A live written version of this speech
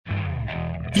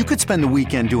You could spend the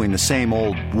weekend doing the same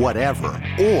old whatever,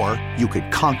 or you could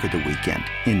conquer the weekend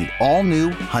in the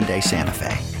all-new Hyundai Santa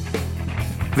Fe.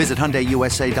 Visit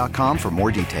HyundaiUSA.com for more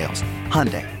details.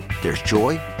 Hyundai, there's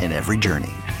joy in every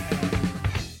journey.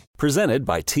 Presented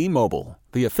by T-Mobile,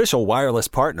 the official wireless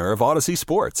partner of Odyssey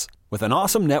Sports. With an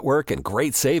awesome network and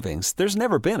great savings, there's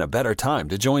never been a better time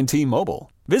to join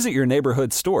T-Mobile. Visit your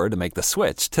neighborhood store to make the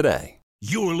switch today.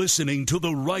 You're listening to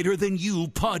the Writer Than You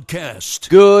podcast.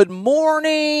 Good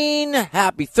morning.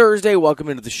 Happy Thursday. Welcome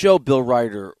into the show. Bill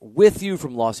Ryder with you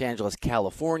from Los Angeles,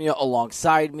 California.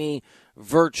 Alongside me,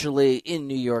 virtually in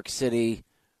New York City,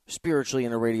 spiritually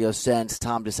in a radio sense,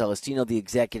 Tom DeCelestino, the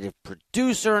executive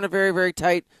producer, in a very, very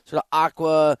tight sort of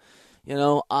aqua,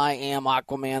 I am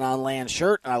Aquaman on land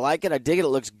shirt. And I like it. I dig it. It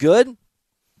looks good.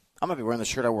 I'm going to be wearing the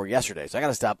shirt I wore yesterday, so I got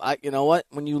to stop. You know what?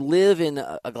 When you live in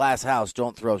a glass house,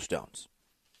 don't throw stones.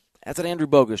 That's what Andrew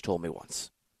Bogusch told me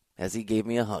once, as he gave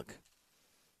me a hug,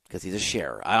 because he's a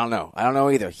sharer. I don't know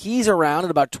either. He's around in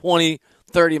about 20,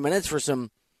 30 minutes for some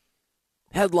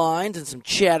headlines and some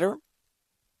chatter.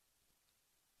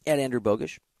 At Andrew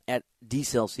Bogusch, at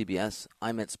DCelCBS.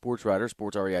 I'm at Sports Writer,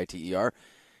 Sports Reiter.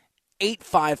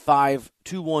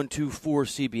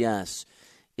 855-212-4CBS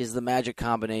is the magic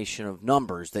combination of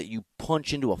numbers that you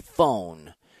punch into a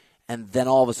phone, and then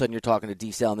all of a sudden you're talking to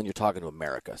DCel, and then you're talking to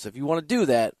America. So if you want to do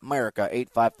that, America,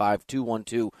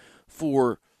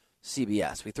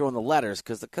 855-212-4CBS. We throw in the letters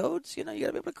because the codes, you got to be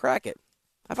able to crack it.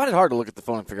 I find it hard to look at the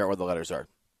phone and figure out where the letters are.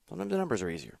 Sometimes the numbers are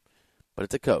easier. But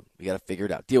it's a code. You got to figure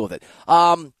it out. Deal with it.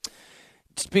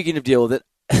 Speaking of deal with it,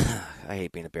 I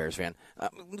hate being a Bears fan.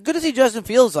 Good to see Justin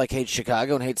Fields hates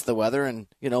Chicago and hates the weather and,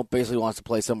 basically wants to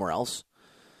play somewhere else.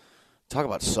 Talk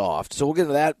about soft. So we'll get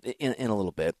into that in a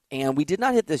little bit. And we did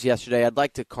not hit this yesterday. I'd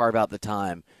like to carve out the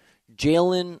time.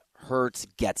 Jalen Hurts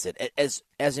gets it.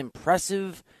 As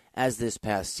impressive as this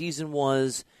past season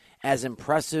was, as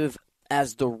impressive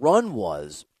as the run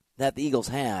was that the Eagles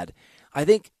had, I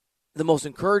think the most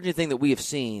encouraging thing that we have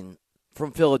seen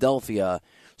from Philadelphia,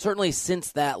 certainly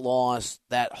since that loss,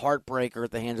 that heartbreaker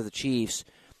at the hands of the Chiefs,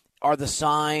 are the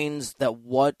signs that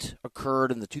what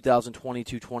occurred in the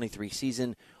 2022-23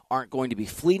 season aren't going to be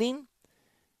fleeting.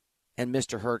 And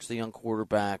Mr. Hurts, the young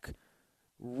quarterback,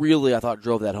 really, I thought,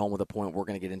 drove that home with a point we're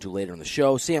going to get into later in the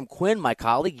show. Sam Quinn, my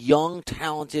colleague, young,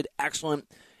 talented, excellent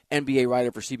NBA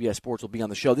writer for CBS Sports, will be on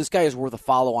the show. This guy is worth a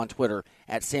follow on Twitter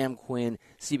at Sam Quinn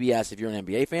CBS if you're an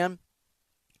NBA fan.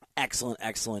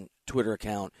 Excellent Twitter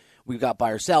account we've got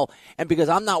buy or sell. And because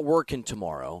I'm not working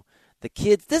tomorrow, the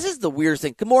kids, this is the weirdest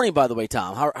thing. Good morning, by the way,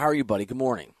 Tom. How are you, buddy? Good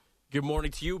morning. Good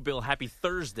morning to you, Bill. Happy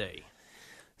Thursday.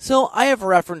 So I have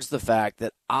referenced the fact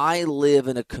that I live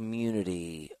in a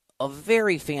community of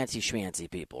very fancy schmancy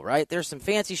people, right? There's some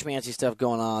fancy schmancy stuff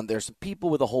going on. There's some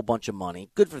people with a whole bunch of money.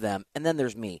 Good for them. And then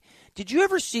there's me. Did you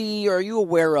ever see, or are you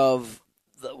aware of,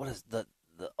 the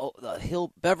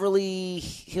Beverly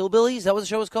Hillbillies? Is that what the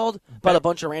show was called? About a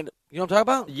bunch of random. You know what I'm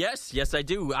talking about? Yes, I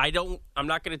do. I'm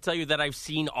not going to tell you that I've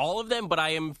seen all of them, but I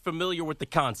am familiar with the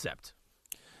concept.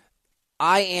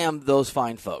 I am those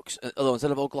fine folks. Although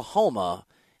instead of Oklahoma,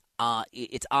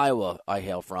 it's Iowa I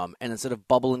hail from, and instead of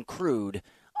bubble and crude,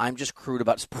 I'm just crude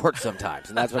about sports sometimes,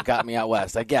 and that's what got me out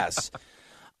west, I guess.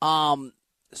 So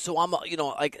I'm,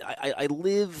 I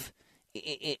live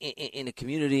in a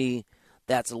community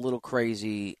that's a little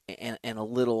crazy and a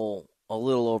little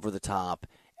over the top,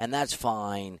 and that's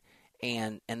fine,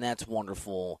 and that's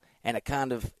wonderful, and it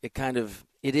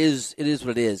is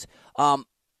what it is.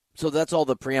 So that's all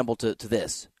the preamble to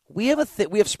this. We have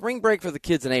spring break for the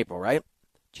kids in April, right?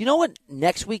 Do you know what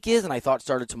next week is? And I thought it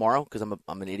started tomorrow because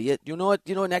I'm an idiot. Do you know what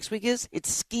next week is?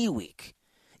 It's ski week.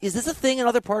 Is this a thing in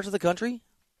other parts of the country?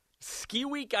 Ski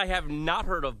week I have not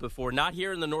heard of before, not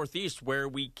here in the Northeast where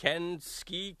we can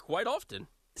ski quite often.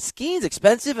 Skiing's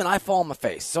expensive and I fall on my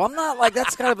face. So I'm not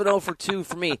that's kind of an 0 for 2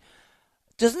 for me.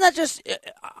 Doesn't that just,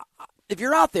 if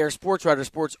you're out there, Sports Writer,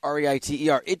 Sports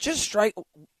Reiter, it just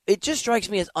strikes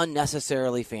me as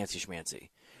unnecessarily fancy schmancy.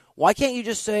 Why can't you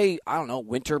just say, I don't know,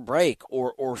 winter break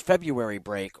or February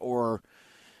break or,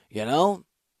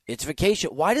 it's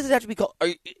vacation? Why does it have to be called?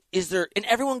 And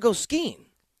everyone goes skiing.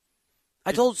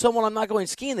 I told someone I'm not going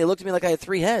skiing. They looked at me like I had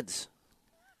 3 heads.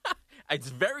 It's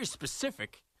very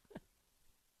specific.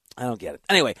 I don't get it.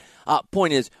 Anyway,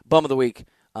 point is, bum of the week.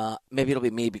 Maybe it'll be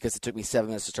me because it took me 7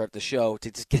 minutes to start the show to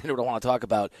just get into what I want to talk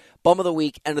about. Bum of the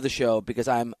week, end of the show, because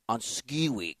I'm on ski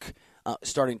week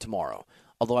starting tomorrow.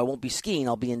 Although I won't be skiing,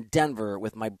 I'll be in Denver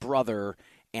with my brother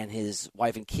and his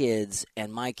wife and kids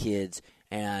and my kids,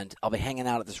 and I'll be hanging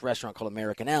out at this restaurant called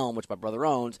American Elm, which my brother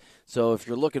owns. So if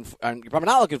you're looking for, and you're probably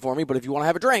not looking for me, but if you want to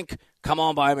have a drink, come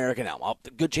on by American Elm.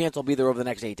 Good chance I'll be there over the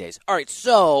next 8 days. All right,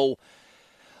 so,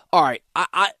 I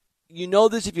you know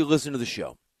this if you listen to the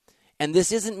show. And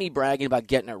this isn't me bragging about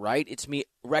getting it right. It's me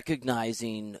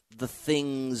recognizing the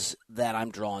things that I'm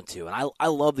drawn to. And I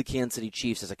love the Kansas City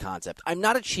Chiefs as a concept. I'm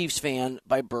not a Chiefs fan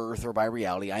by birth or by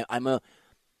reality. I'm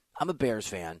a Bears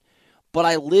fan. But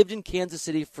I lived in Kansas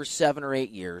City for 7 or 8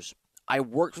 years. I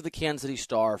worked for the Kansas City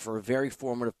Star for a very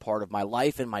formative part of my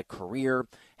life and my career.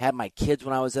 Had my kids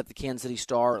when I was at the Kansas City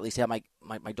Star, or at least had my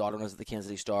daughter when I was at the Kansas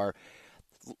City Star.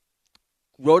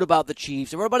 Wrote about the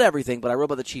Chiefs. I wrote about everything, but I wrote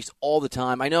about the Chiefs all the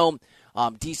time. I know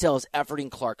D-Cell is efforting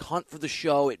Clark Hunt for the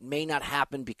show. It may not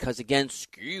happen because, again,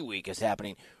 Ski Week is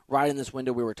happening right in this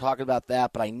window. We were talking about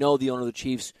that, but I know the owner of the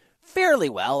Chiefs fairly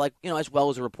well, as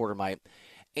well as a reporter might.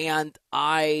 And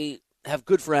I have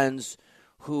good friends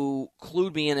who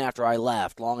clued me in after I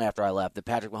left, long after I left, that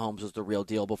Patrick Mahomes was the real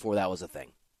deal before that was a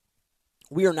thing.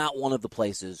 We are not one of the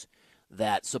places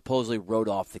that supposedly wrote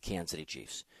off the Kansas City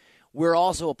Chiefs. We're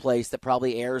also a place that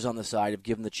probably errs on the side of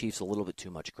giving the Chiefs a little bit too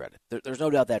much credit. There's no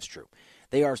doubt that's true.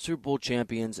 They are Super Bowl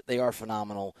champions. They are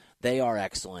phenomenal. They are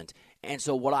excellent. And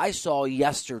so what I saw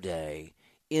yesterday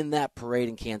in that parade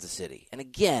in Kansas City, and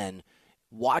again,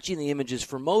 watching the images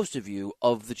for most of you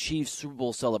of the Chiefs Super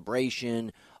Bowl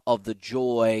celebration, of the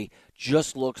joy,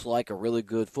 just looks like a really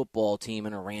good football team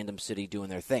in a random city doing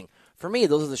their thing. For me,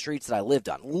 those are the streets that I lived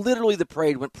on. Literally, the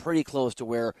parade went pretty close to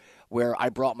where I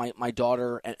brought my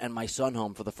daughter and my son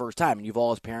home for the first time. And you've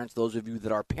all, as parents, those of you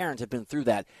that are parents, have been through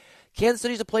that. Kansas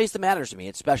City's a place that matters to me.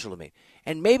 It's special to me.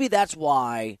 And maybe that's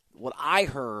why what I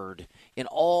heard in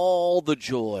all the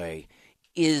joy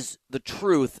is the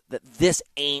truth that this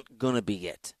ain't going to be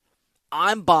it.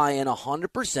 I'm buying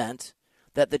 100%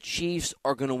 that the Chiefs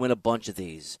are going to win a bunch of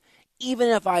these. Even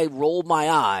if I rolled my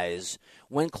eyes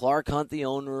when Clark Hunt,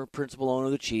 the principal owner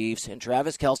of the Chiefs, and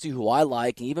Travis Kelce, who I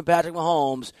like, and even Patrick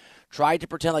Mahomes, tried to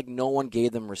pretend like no one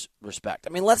gave them respect. I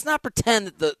mean, let's not pretend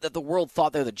that the world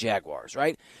thought they're the Jaguars,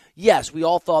 right? Yes, we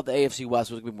all thought the AFC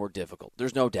West was going to be more difficult.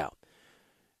 There's no doubt.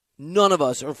 None of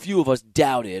us, or a few of us,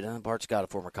 doubted, and Bart Scott, a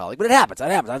former colleague, but it happens.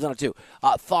 I've done it too,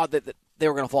 thought that they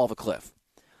were going to fall off a cliff.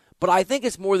 But I think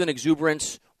it's more than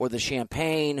exuberance or the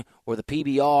champagne or the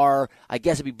PBR. I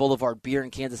guess it'd be Boulevard Beer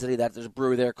in Kansas City. There's a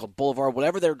brewery there called Boulevard.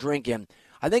 Whatever they're drinking,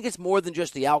 I think it's more than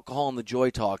just the alcohol and the joy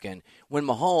talking. When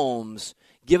Mahomes,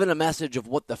 given a message of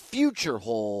what the future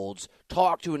holds,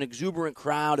 talked to an exuberant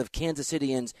crowd of Kansas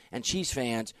Cityans and Chiefs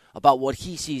fans about what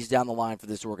he sees down the line for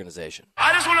this organization.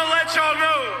 I just want to let y'all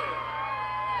know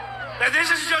that this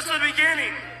is just the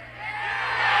beginning.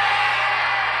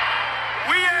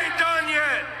 We ain't done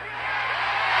yet.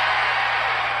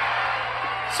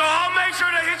 So I'll make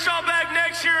sure to hit y'all back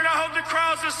next year, and I hope the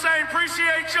crowd's the same.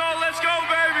 Appreciate y'all. Let's go,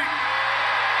 baby.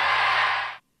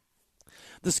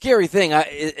 The scary thing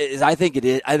is I think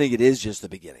it is just the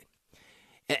beginning.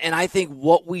 And I think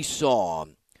what we saw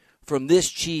from this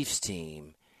Chiefs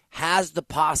team has the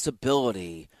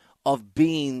possibility of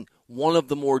being one of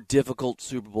the more difficult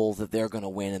Super Bowls that they're going to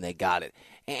win, and they got it.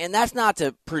 And that's not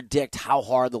to predict how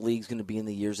hard the league's going to be in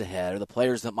the years ahead or the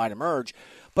players that might emerge.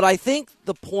 But I think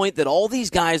the point that all these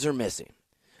guys are missing,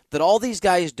 that all these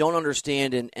guys don't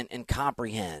understand and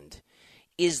comprehend,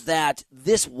 is that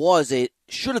this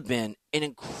should have been an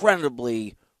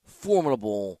incredibly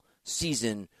formidable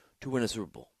season to win a Super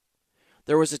Bowl.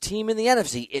 There was a team in the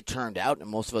NFC, it turned out, and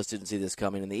most of us didn't see this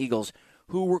coming, in the Eagles,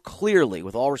 who were clearly,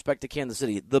 with all respect to Kansas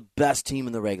City, the best team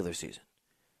in the regular season.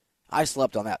 I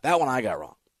slept on that. That one I got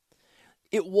wrong.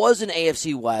 It was an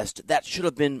AFC West that should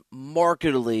have been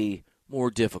markedly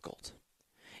more difficult.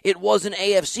 It was an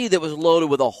AFC that was loaded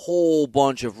with a whole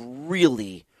bunch of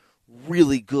really,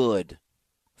 really good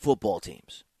football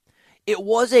teams. It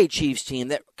was a Chiefs team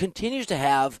that continues to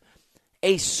have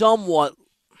a somewhat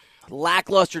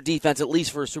lackluster defense, at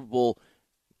least for a Super Bowl,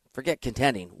 forget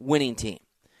contending, winning team.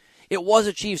 It was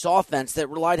a Chiefs offense that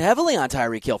relied heavily on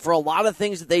Tyreek Hill for a lot of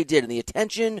things that they did, and the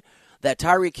attention that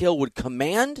Tyreek Hill would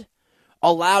command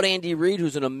allowed Andy Reid,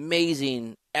 who's an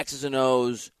amazing X's and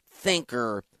O's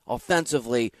thinker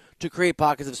offensively, to create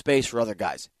pockets of space for other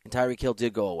guys, and Tyreek Hill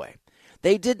did go away.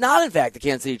 They did not, in fact, the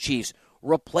Kansas City Chiefs,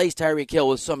 replace Tyreek Hill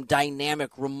with some dynamic,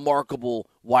 remarkable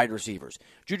wide receivers.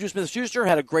 Juju Smith-Schuster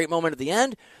had a great moment at the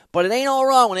end, but it ain't all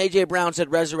wrong when A.J. Brown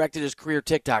said resurrected his career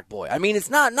TikTok boy. I mean, it's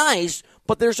not nice,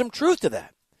 but there's some truth to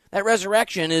that. That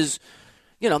resurrection is,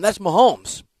 that's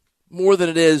Mahomes more than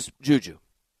it is Juju.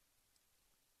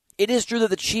 It is true that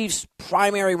the Chiefs'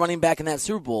 primary running back in that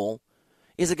Super Bowl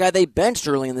is a guy they benched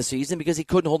early in the season because he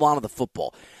couldn't hold on to the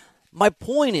football. My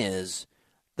point is,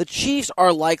 the Chiefs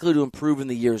are likely to improve in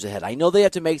the years ahead. I know they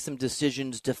have to make some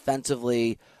decisions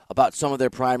defensively about some of their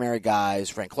primary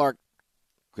guys, Frank Clark,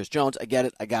 Chris Jones. I get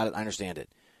it. I got it. I understand it.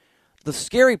 The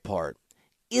scary part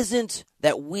isn't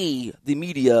that we, the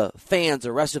media, fans,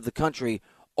 the rest of the country,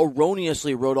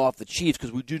 erroneously wrote off the Chiefs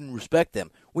because we didn't respect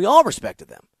them. We all respected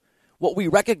them. What we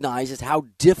recognize is how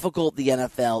difficult the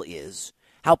NFL is,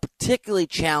 how particularly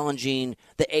challenging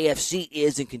the AFC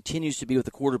is and continues to be with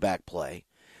the quarterback play.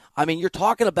 I mean, you're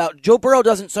talking about Joe Burrow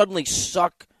doesn't suddenly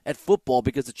suck at football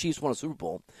because the Chiefs won a Super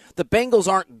Bowl. The Bengals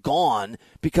aren't gone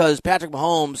because Patrick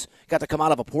Mahomes got to come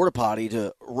out of a porta potty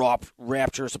to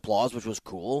rapturous applause, which was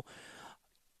cool.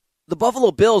 The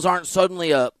Buffalo Bills aren't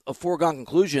suddenly a foregone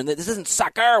conclusion. This isn't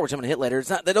soccer, which I'm going to hit later. It's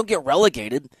not. They don't get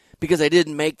relegated because they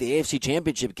didn't make the AFC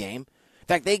Championship game. In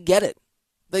fact, they get it.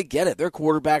 They get it. Their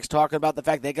quarterback's talking about the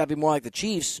fact they got to be more like the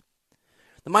Chiefs.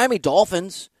 The Miami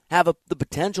Dolphins have the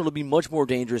potential to be much more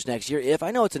dangerous next year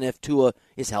if Tua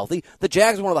is healthy. The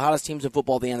Jags are one of the hottest teams in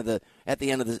football at the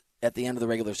end of the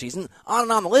regular season. On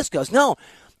and on the list goes. No,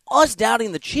 us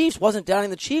doubting the Chiefs wasn't doubting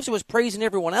the Chiefs. It was praising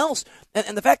everyone else.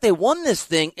 And the fact they won this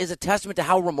thing is a testament to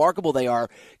how remarkable they are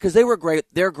because they were great.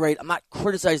 They're great. I'm not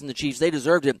criticizing the Chiefs. They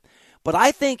deserved it. But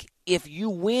I think if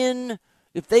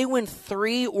they win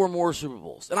 3 or more Super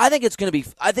Bowls, and I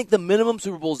think the minimum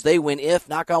Super Bowls they win if,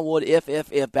 knock on wood, if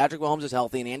Patrick Mahomes is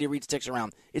healthy and Andy Reid sticks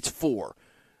around, it's 4.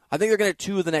 I think they're going to get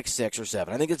 2 of the next 6 or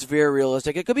 7. I think it's very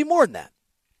realistic. It could be more than that.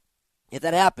 If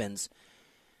that happens,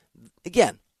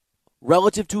 again,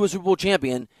 relative to a Super Bowl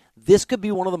champion, this could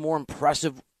be one of the more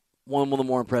impressive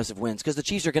wins because the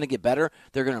Chiefs are going to get better.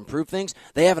 They're going to improve things.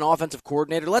 They have an offensive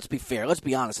coordinator. Let's be fair. Let's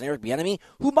be honest. And Eric Bieniemy,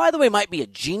 who, by the way, might be a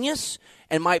genius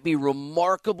and might be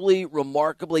remarkably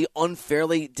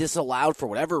unfairly disallowed for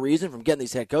whatever reason from getting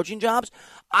these head coaching jobs.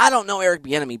 I don't know Eric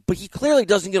Bieniemy, but he clearly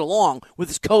doesn't get along with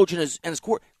his coach and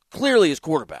his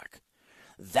quarterback.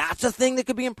 That's a thing that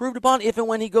could be improved upon if and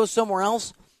when he goes somewhere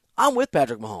else. I'm with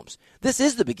Patrick Mahomes. This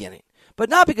is the beginning. But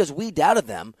not because we doubted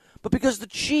them, but because the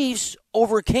Chiefs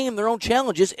overcame their own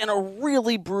challenges in a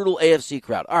really brutal AFC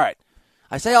crowd. All right,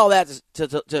 I say all that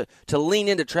to lean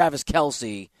into Travis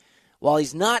Kelce while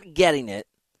he's not getting it,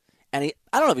 and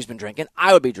I don't know if he's been drinking.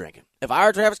 I would be drinking. If I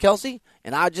were Travis Kelce,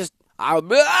 and I would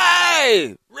be,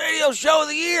 hey, radio show of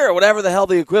the year, whatever the hell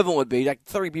the equivalent would be, like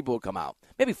 30 people would come out.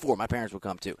 Maybe 4. My parents would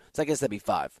come too. So I guess that'd be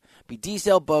 5. Be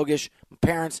D-Cell, Bogish, my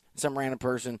parents, some random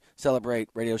person, celebrate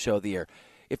radio show of the year.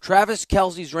 If Travis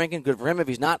Kelce's drinking, good for him. If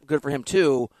he's not, good for him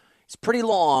too. It's pretty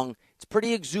long. It's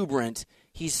pretty exuberant.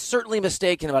 He's certainly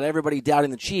mistaken about everybody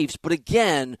doubting the Chiefs. But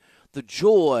again, the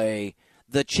joy,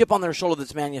 the chip on their shoulder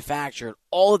that's manufactured,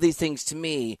 all of these things to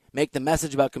me make the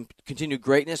message about continued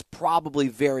greatness probably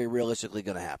very realistically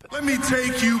going to happen. Let me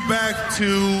take you back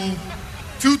to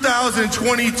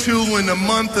 2022 in the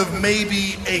month of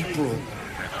maybe April.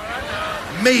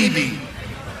 Maybe.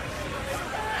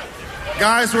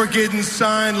 Guys were getting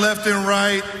signed left and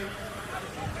right.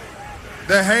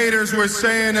 The haters were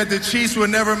saying that the Chiefs would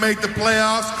never make the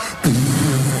playoffs.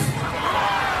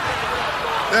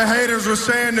 The haters were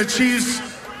saying the Chiefs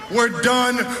were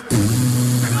done.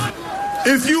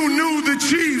 If you knew the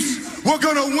Chiefs were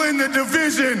going to win the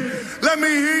division, let me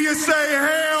hear you say,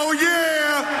 hell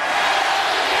yeah.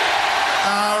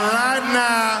 All right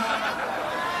now.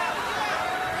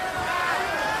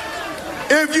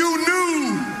 If you knew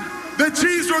the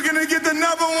Chiefs were going to get the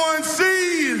number 1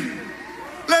 seed,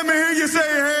 let me hear you say,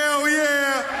 hell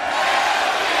yeah.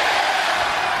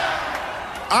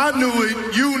 I knew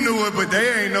it, you knew it, but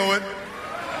they ain't know it.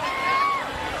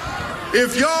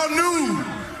 If y'all knew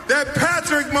that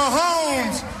Patrick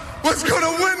Mahomes was going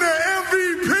to win the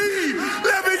MVP,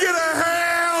 let me get a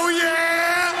hell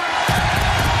yeah.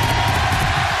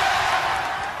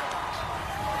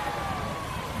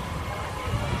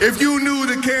 If you knew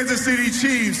the Kansas City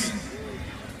Chiefs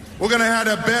we're going to have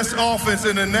the best offense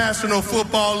in the National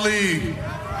Football League,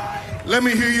 let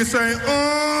me hear you say,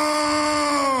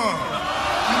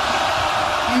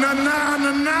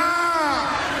 na-na-na-na.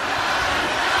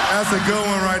 That's a good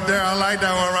one right there. I like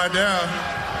that one right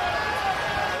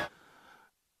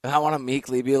there. I want to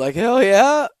meekly be like, hell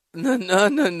yeah.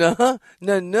 Na-na-na-na.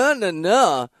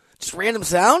 Na-na-na-na. Just random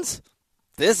sounds?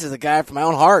 This is a guy from my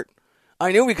own heart.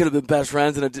 I knew we could have been best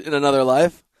friends in another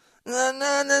life.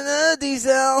 Na-na-na-na,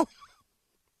 D-Cell.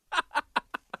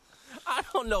 I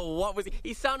don't know what was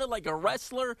he sounded like a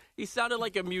wrestler. He sounded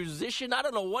like a musician. I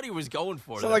don't know what he was going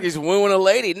for. Sounds like he's wooing a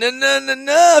lady.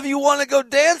 Na-na-na-na, if you want to go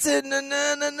dancing.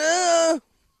 Na-na-na-na.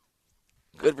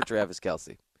 Good for Travis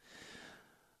Kelce.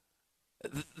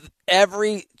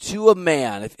 To a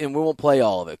man, and we won't play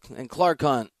all of it, and Clark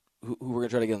Hunt, who we're going to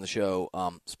try to get on the show,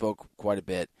 spoke quite a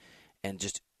bit and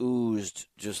just oozed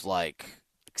just like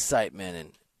excitement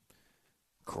and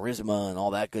charisma and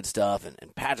all that good stuff,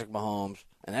 and Patrick Mahomes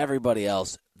and everybody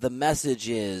else. The message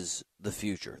is the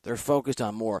future. They're focused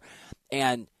on more.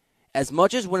 And as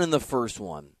much as winning the first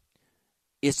one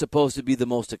is supposed to be the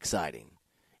most exciting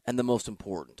and the most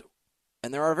important,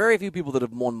 and there are very few people that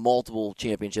have won multiple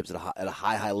championships at a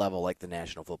high level like the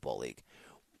National Football League,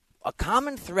 a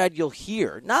common thread you'll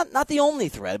hear, not the only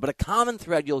thread, but a common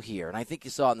thread you'll hear, and I think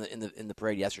you saw it in the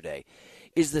parade yesterday,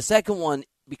 is the second one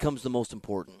becomes the most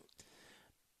important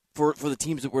for the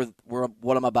teams that where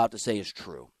what I'm about to say is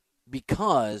true.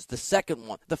 Because the second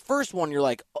one, the first one, you're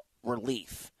like, oh,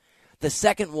 relief. The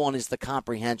second one is the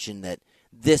comprehension that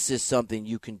this is something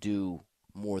you can do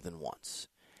more than once.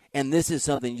 And this is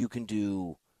something you can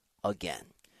do again.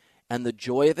 And the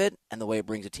joy of it and the way it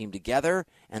brings a team together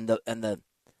and the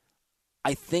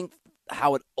I think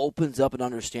how it opens up an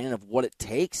understanding of what it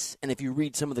takes. And if you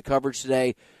read some of the coverage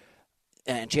today,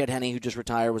 and Chad Henne, who just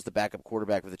retired, was the backup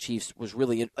quarterback for the Chiefs, was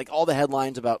really, like, all the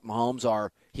headlines about Mahomes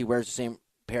are he wears the same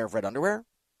pair of red underwear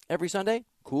every Sunday.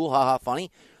 Cool, haha,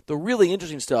 funny. The really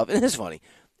interesting stuff, and it is funny,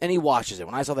 and he watches it.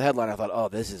 When I saw the headline, I thought, oh,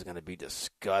 this is going to be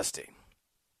disgusting.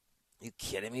 You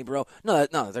kidding me, bro? No,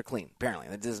 they're clean, apparently.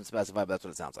 That doesn't specify, but that's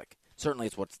what it sounds like. Certainly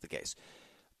it's what's the case.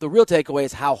 The real takeaway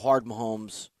is how hard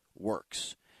Mahomes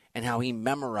works and how he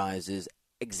memorizes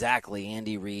exactly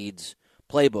Andy Reid's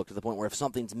playbook to the point where if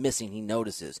something's missing, he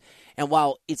notices. And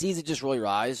while it's easy to just roll your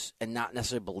eyes and not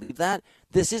necessarily believe that,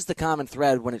 this is the common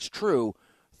thread when it's true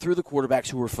through the quarterbacks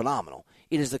who were phenomenal.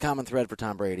 It is the common thread for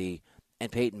Tom Brady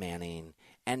and Peyton Manning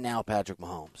and now Patrick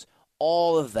Mahomes.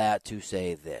 All of that to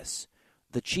say this.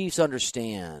 The Chiefs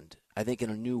understand, I think in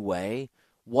a new way,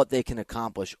 what they can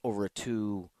accomplish over a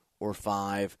 2 or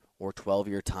 5 or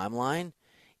 12-year timeline.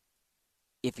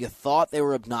 If you thought they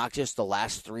were obnoxious the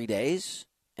last 3 days,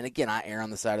 and again, I err on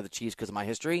the side of the Chiefs because of my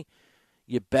history,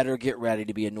 you better get ready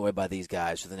to be annoyed by these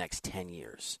guys for the next 10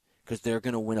 years because they're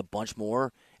going to win a bunch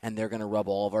more, and they're going to rub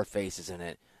all of our faces in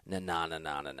it. Nah.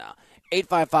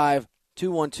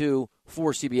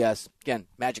 855-212-4CBS. Again,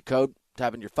 magic code.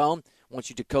 Type in your phone. Once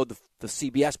you decode the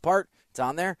CBS part, it's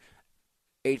on there.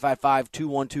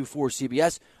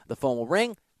 855-212-4CBS. The phone will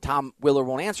ring. Tom Willer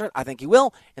won't answer it. I think he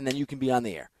will, and then you can be on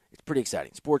the air. It's pretty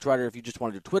exciting. Sports Writer, if you just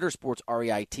want to do Twitter, Sports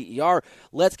REITER.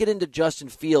 Let's get into Justin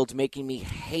Fields making me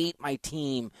hate my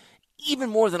team even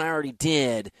more than I already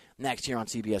did next year on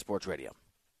CBS Sports Radio.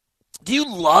 Do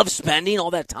you love spending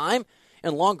all that time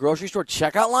in long grocery store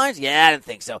checkout lines? Yeah, I didn't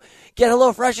think so. Get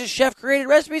HelloFresh's chef-created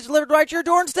recipes delivered right to your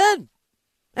door instead.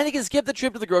 And you can skip the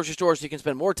trip to the grocery store so you can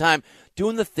spend more time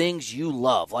doing the things you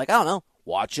love. Like, I don't know,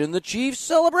 watching the Chiefs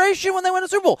celebration when they win a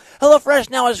Super Bowl. HelloFresh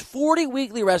now has 40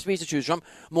 weekly recipes to choose from.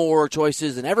 More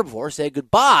choices than ever before. Say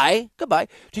goodbye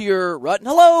to your rut and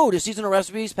hello to seasonal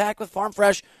recipes packed with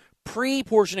farm-fresh,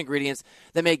 pre-portioned ingredients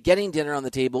that make getting dinner on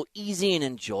the table easy and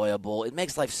enjoyable. It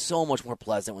makes life so much more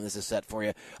pleasant when this is set for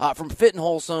you. From fit and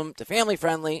wholesome to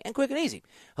family-friendly and quick and easy.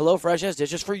 HelloFresh has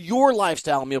dishes for your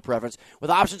lifestyle and meal preference with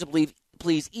options to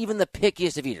please even the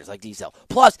pickiest of eaters like D-Cell.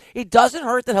 Plus, it doesn't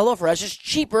hurt that HelloFresh is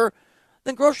cheaper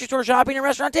than grocery store shopping and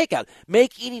restaurant takeout.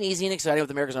 Make eating easy and exciting with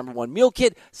America's #1 meal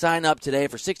kit. Sign up today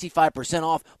for 65%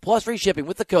 off plus free shipping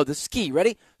with the code. This is key.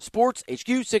 Ready?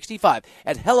 SportsHQ65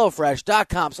 at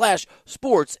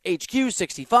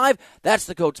HelloFresh.com/SportsHQ65. That's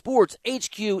the code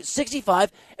SportsHQ65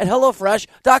 at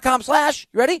HelloFresh.com/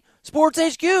 you ready?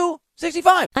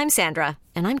 SportsHQ65. I'm Sandra,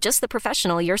 and I'm just the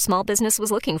professional your small business was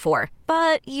looking for.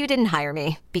 But you didn't hire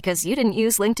me because you didn't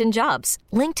use LinkedIn Jobs.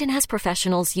 LinkedIn has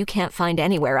professionals you can't find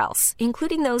anywhere else,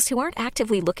 including those who aren't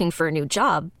actively looking for a new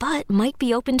job, but might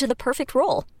be open to the perfect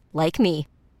role, like me.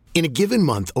 In a given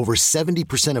month, over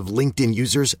 70% of LinkedIn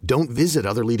users don't visit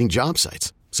other leading job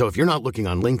sites. So if you're not looking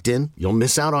on LinkedIn, you'll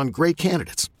miss out on great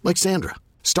candidates, like Sandra.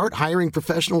 Start hiring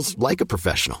professionals like a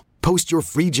professional. Post your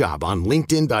free job on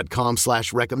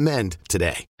linkedin.com/recommend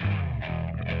today.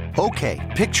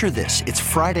 Okay, picture this. It's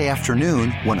Friday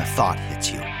afternoon when a thought hits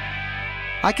you.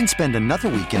 I can spend another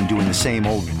weekend doing the same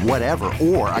old whatever,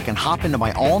 or I can hop into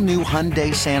my all-new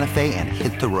Hyundai Santa Fe and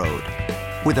hit the road.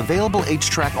 With available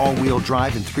H-Track all-wheel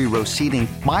drive and 3-row seating,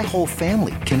 my whole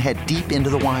family can head deep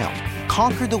into the wild.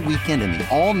 Conquer the weekend in the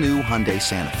all-new Hyundai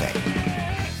Santa Fe.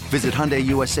 Visit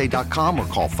HyundaiUSA.com or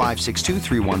call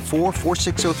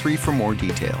 562-314-4603 for more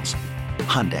details.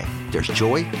 Hyundai, there's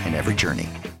joy in every journey.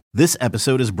 This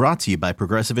episode is brought to you by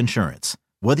Progressive Insurance.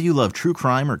 Whether you love true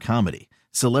crime or comedy,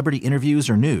 celebrity interviews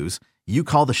or news, you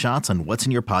call the shots on what's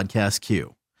in your podcast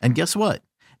queue. And guess what?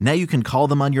 Now you can call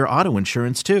them on your auto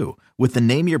insurance too with the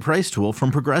Name Your Price tool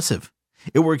from Progressive.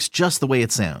 It works just the way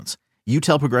it sounds. You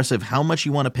tell Progressive how much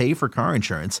you want to pay for car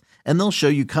insurance, and they'll show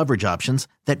you coverage options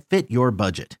that fit your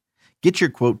budget. Get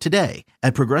your quote today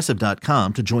at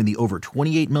Progressive.com to join the over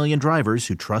 28 million drivers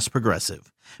who trust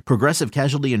Progressive. Progressive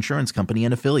Casualty Insurance Company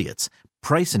and Affiliates.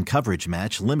 Price and coverage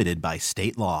match limited by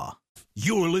state law.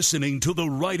 You're listening to the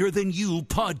Writer Than You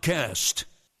podcast.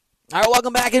 All right,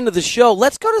 welcome back into the show.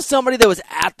 Let's go to somebody that was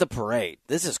at the parade.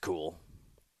 This is cool.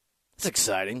 It's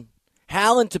exciting.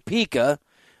 Hal in Topeka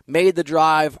made the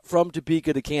drive from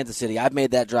Topeka to Kansas City. I've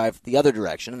made that drive the other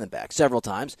direction and then back several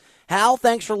times. Hal,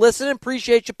 thanks for listening.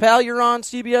 Appreciate you, pal. You're on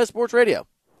CBS Sports Radio.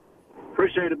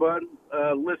 Appreciate it, bud.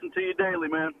 Listen to you daily,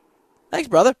 man. Thanks,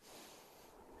 brother.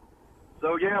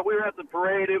 So, yeah, we were at the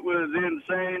parade. It was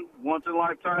insane,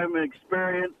 once-in-a-lifetime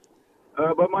experience.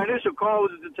 But my initial call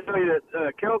was to tell you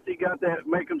that Kelsey got that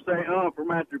make him say for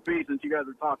Master P since you guys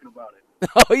were talking about it.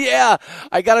 Oh, yeah.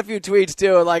 I got a few tweets,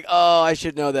 too, like, I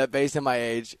should know that based on my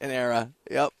age and era.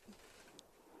 Yep.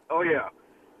 Oh, yeah.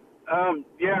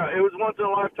 Yeah, it was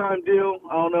once-in-a-lifetime deal.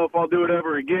 I don't know if I'll do it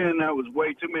ever again. That was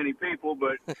way too many people,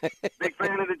 but big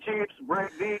fan of the Chiefs.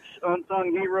 Brett Beach,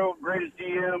 unsung hero, greatest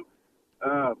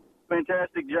GM.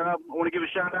 Fantastic job. I want to give a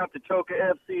shout-out to Toka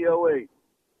FC08.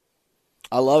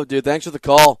 I love it, dude. Thanks for the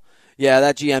call. Yeah,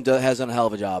 that GM has done a hell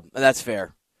of a job. That's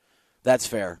fair. That's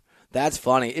fair. That's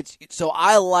funny. I'm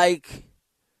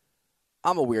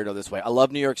a weirdo this way. I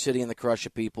love New York City and the crush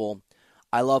of people.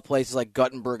 I love places like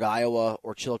Guttenberg, Iowa,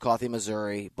 or Chillicothe,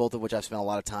 Missouri, both of which I've spent a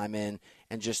lot of time in,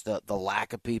 and just the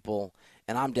lack of people.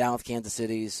 And I'm down with Kansas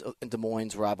City's and Des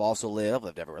Moines, where I've also lived. I've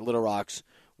lived everywhere. Little Rocks,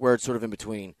 where it's sort of in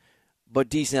between. But,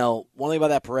 D-Snell, one thing about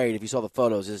that parade, if you saw the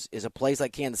photos, is a place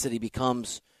like Kansas City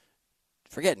becomes,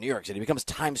 forget New York City, becomes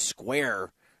Times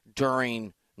Square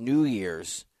during New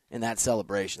Year's in that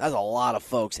celebration. That's a lot of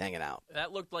folks hanging out.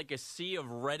 That looked like a sea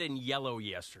of red and yellow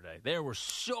yesterday. There were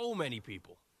so many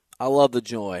people. I love the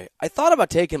joy. I thought about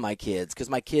taking my kids because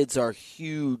my kids are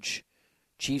huge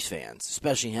Chiefs fans,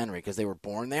 especially Henry, because they were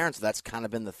born there, and so that's kind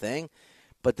of been the thing.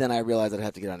 But then I realized I'd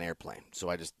have to get on an airplane, so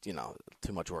I just, too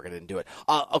much work. I didn't do it.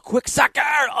 A quick soccer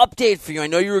update for you. I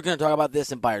know you were going to talk about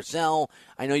this in Buy or Sell.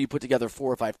 I know you put together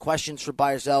 4 or 5 questions for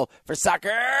Buy or Sell for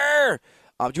soccer.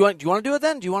 Do you want to do it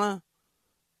then? Do you want to?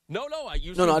 No.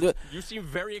 I'll do it. You seem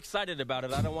very excited about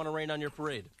it. I don't want to rain on your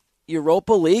parade.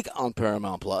 Europa League on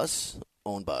Paramount Plus,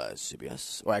 owned by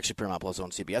CBS, or actually Paramount Plus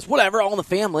owns CBS. Whatever, all in the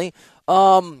family.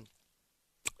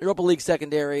 Europa League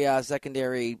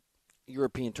secondary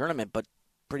European tournament, but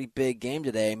pretty big game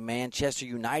today. Manchester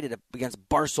United against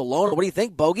Barcelona. What do you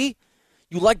think, Bogey?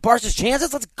 You like Barca's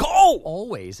chances? Let's go!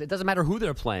 Always. It doesn't matter who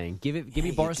they're playing. Give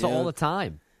me Barca all the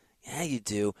time. Yeah, you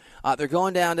do. They're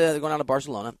going down to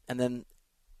Barcelona, and then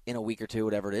in a week or two,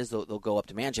 whatever it is, they'll go up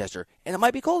to Manchester, and it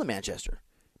might be cold in Manchester.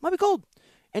 It might be cold.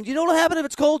 And you know what'll happen if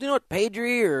it's cold? You know what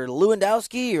Pedri or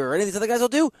Lewandowski or any of these other guys will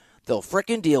do? They'll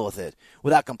frickin' deal with it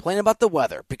without complaining about the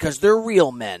weather because they're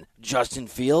real men. Justin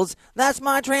Fields, that's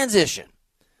my transition.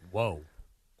 Whoa.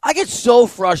 I get so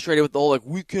frustrated with the whole,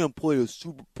 we can't play a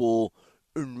Super Bowl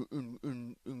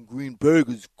in Green Bay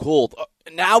because it's cold.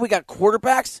 Now we got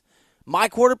quarterbacks. My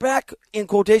quarterback, in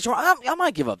quotation, I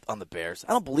might give up on the Bears.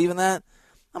 I don't believe in that.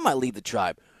 I might leave the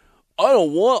tribe. I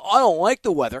don't like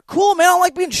the weather. Cool, man. I don't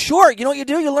like being short. You know what you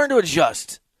do? You learn to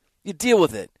adjust. You deal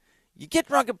with it. You get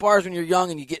drunk at bars when you're young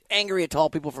and you get angry at tall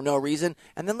people for no reason,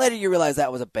 and then later you realize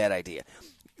that was a bad idea.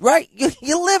 Right?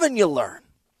 You live and you learn.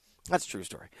 That's a true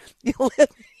story.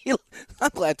 I'm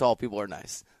glad tall people are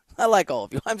nice. I like all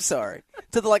of you. I'm sorry.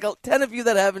 To the 10 of you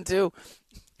that haven't too,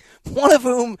 one of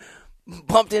whom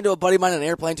bumped into a buddy of mine on an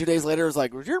airplane 2 days later. Was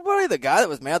like, was your buddy the guy that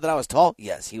was mad that I was tall?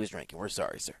 Yes, he was drinking. We're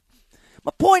sorry, sir.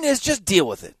 My point is just deal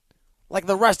with it. Like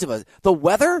the rest of us. The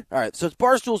weather? All right, so it's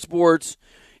Barstool Sports.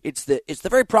 It's the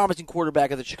very promising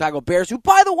quarterback of the Chicago Bears, who,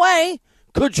 by the way,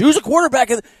 could choose a quarterback.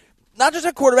 Not just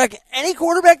a quarterback, any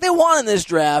quarterback they want in this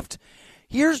draft.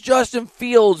 Here's Justin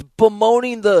Fields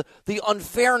bemoaning the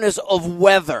unfairness of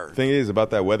weather. The thing is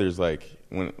about that weather is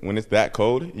when it's that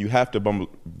cold, you have to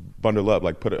bundle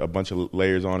up, put a bunch of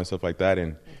layers on and stuff like that,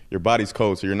 and your body's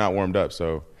cold, so you're not warmed up.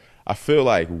 So I feel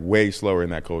way slower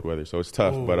in that cold weather, so it's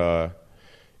tough. Ooh. But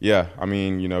yeah, I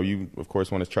mean, you of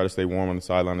course want to try to stay warm on the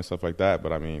sideline and stuff like that,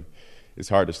 but I mean, it's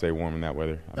hard to stay warm in that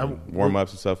weather.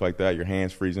 Warm-ups and stuff like that, your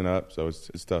hands freezing up, so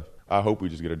it's tough. I hope we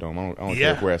just get a dome. I don't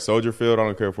care if we're at Soldier Field. I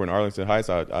don't care if we're in Arlington Heights.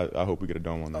 I hope we get a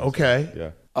dome on that. Okay. So,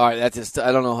 yeah. All right, that's just,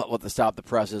 I don't know what the Stop the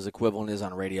Press's equivalent is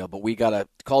on radio, but we got to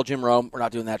call Jim Rome. We're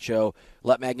not doing that show.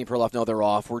 Let Maggie Perloff know they're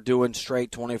off. We're doing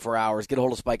straight 24 hours. Get a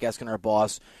hold of Spike Eskin, our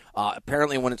boss.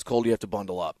 Apparently when it's cold, you have to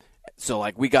bundle up. So,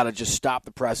 we got to just stop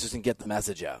the presses and get the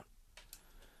message out.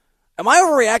 Am I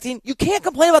overreacting? You can't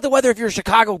complain about the weather if you're a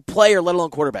Chicago player, let alone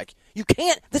quarterback. You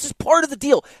can't. This is part of the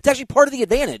deal. It's actually part of the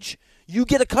advantage. You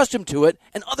get accustomed to it,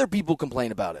 and other people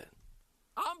complain about it.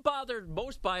 I'm bothered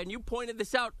most by, and you pointed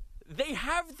this out, they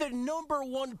have the number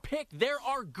 1 pick. There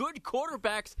are good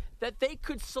quarterbacks that they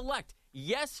could select.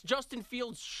 Yes, Justin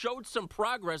Fields showed some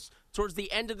progress towards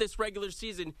the end of this regular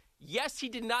season. Yes, he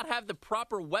did not have the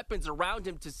proper weapons around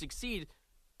him to succeed,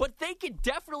 but they could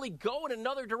definitely go in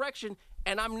another direction,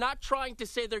 and I'm not trying to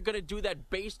say they're going to do that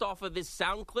based off of this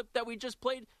sound clip that we just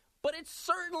played, but it's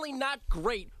certainly not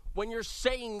great when you're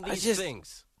saying these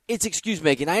things. It's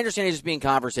excuse-making. I understand he's just being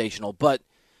conversational, but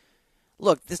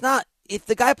look, if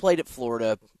the guy played at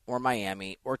Florida or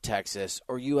Miami or Texas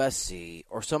or USC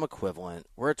or some equivalent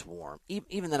where it's warm,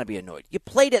 even then I'd be annoyed. You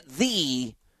played at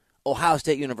the Ohio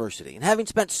State University, and having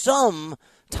spent some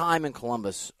time in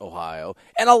Columbus, Ohio,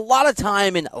 and a lot of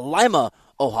time in Lima,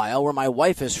 Ohio, where my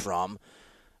wife is from,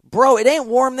 bro, it ain't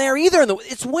warm there either.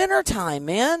 It's wintertime,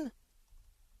 man.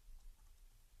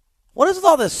 What is with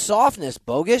all this softness,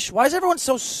 Bogish? Why is everyone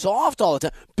so soft all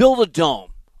the time? Build a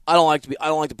dome. I don't like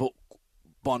to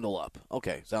bundle up.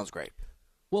 Okay, sounds great.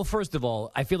 Well, first of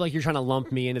all, I feel like you're trying to lump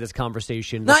me into this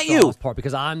conversation. Not you. Part,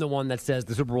 because I'm the one that says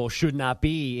the Super Bowl should not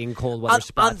be in cold weather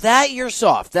spots. On that, you're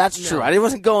soft. That's true. I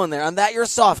wasn't going there. On that, you're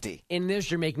softy. In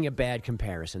this, you're making a bad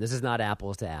comparison. This is not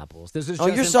apples to apples. This is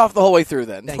you're soft the whole way through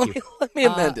then. Thank you. Let me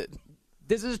amend it.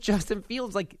 This is Justin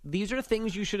Fields. Like, these are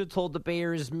things you should have told the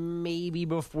Bears maybe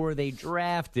before they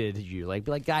drafted you. Like,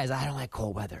 be like, guys, I don't like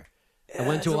cold weather. I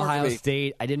went to Ohio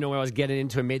State. I didn't know what I was getting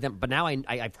into and made them. But now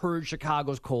I've heard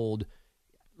Chicago's cold.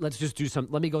 Let's just do some.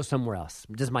 Let me go somewhere else.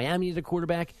 Does Miami need a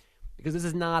quarterback? Because this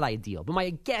is not ideal. But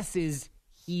my guess is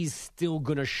he's still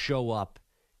going to show up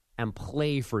and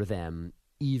play for them,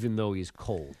 even though he's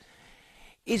cold.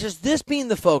 It's just this being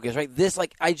the focus, right? This,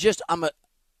 like, I'm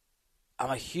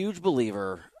a huge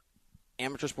believer,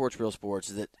 amateur sports, real sports,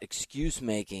 that excuse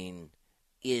making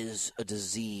is a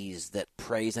disease that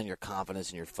preys on your confidence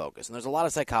and your focus. And there's a lot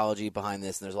of psychology behind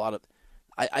this, and there's a lot of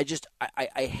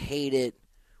I hate it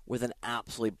with an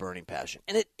absolutely burning passion.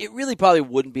 And it really probably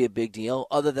wouldn't be a big deal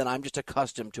other than I'm just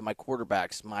accustomed to my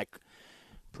quarterbacks, my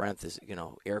parentheses,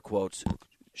 air quotes,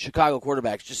 Chicago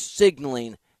quarterbacks just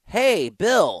signaling, hey,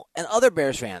 Bill, and other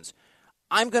Bears fans,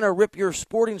 I'm going to rip your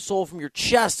sporting soul from your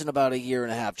chest in about a year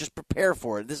and a half. Just prepare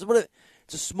for it. This is what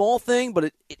it's a small thing, but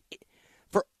it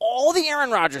for all the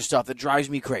Aaron Rodgers stuff that drives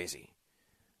me crazy.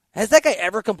 Has that guy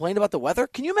ever complained about the weather?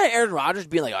 Can you imagine Aaron Rodgers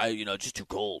being like, it's just too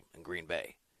cold in Green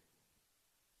Bay?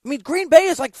 I mean, Green Bay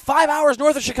is like 5 hours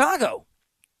north of Chicago.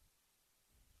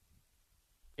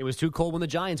 It was too cold when the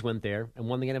Giants went there and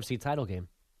won the NFC title game.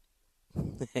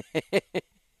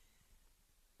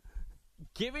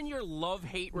 Given your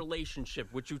love-hate relationship,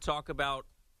 which you talk about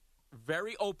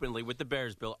very openly with the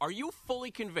Bears, Bill, are you fully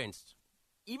convinced,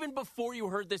 even before you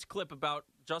heard this clip about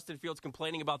Justin Fields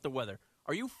complaining about the weather,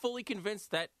 are you fully convinced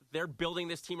that they're building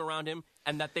this team around him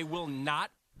and that they will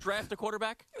not draft a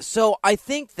quarterback? So I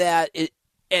think that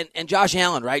and Josh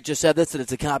Allen, right, just said this, that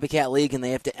it's a copycat league and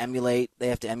they have to emulate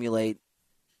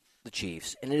the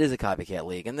Chiefs, and it is a copycat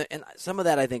league. And some of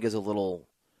that I think is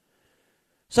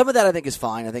some of that I think is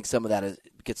fine. I think some of that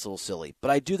gets a little silly.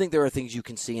 But I do think there are things you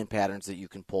can see in patterns that you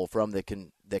can pull from that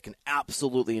can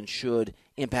absolutely and should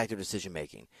impact your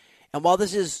decision-making. And while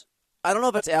this is, I don't know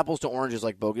if it's apples to oranges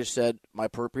like Bogish said, my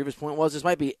previous point was, this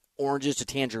might be oranges to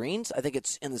tangerines. I think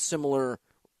it's in the similar,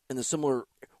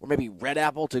 or maybe red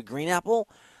apple to green apple.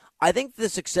 I think the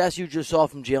success you just saw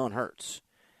from Jalen Hurts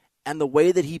and the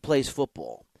way that he plays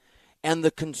football and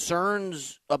the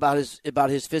concerns about his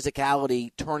physicality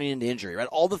turning into injury, right?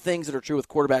 All the things that are true with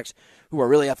quarterbacks who are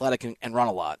really athletic and run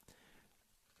a lot.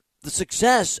 The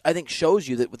success, I think, shows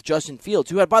you that with Justin Fields,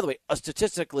 who had, by the way, a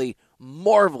statistically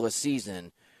marvelous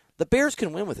season, the Bears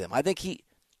can win with him. I think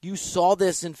you saw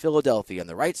this in Philadelphia in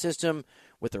the right system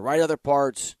with the right other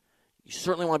parts. You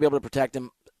certainly want to be able to protect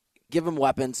him, give him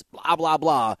weapons, blah, blah,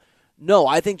 blah. No,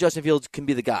 I think Justin Fields can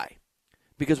be the guy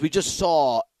because we just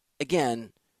saw,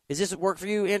 again, is this work for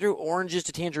you, Andrew? Oranges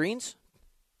to tangerines?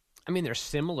 I mean, they're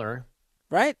similar.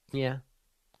 Right? Yeah.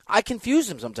 I confuse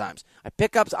them sometimes. I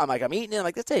pick up, I'm eating it, I'm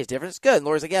like, this tastes different, it's good. And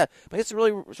Laura's like, yeah, but it's a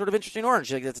really sort of interesting orange.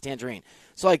 She's like, that's a tangerine.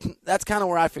 So, like, that's kind of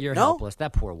where I feel. You're helpless.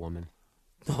 That poor woman.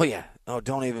 Oh, yeah. Oh,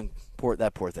 don't even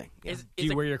that poor thing. Yeah. Do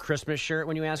you wear your Christmas shirt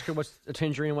when you ask her what's a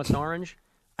tangerine and what's an orange?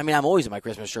 I mean, I'm always in my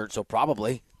Christmas shirt, so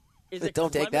probably.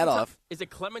 Don't take that off. Is it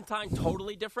Clementine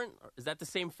totally different? Is that the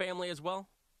same family as well?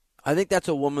 I think that's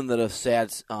a woman that a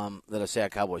sad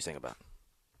cowboy sing about.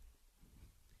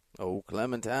 Oh,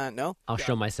 Clementine, no? I'll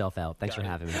show myself out. Thanks for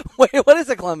having me. Wait, what is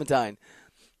a Clementine?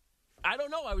 I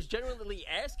don't know. I was genuinely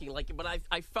asking, but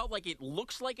I felt like it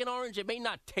looks like an orange. It may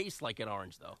not taste like an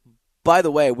orange, though. By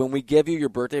the way, when we give you your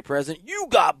birthday present, you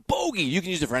got bogey. You can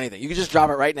use it for anything. You can just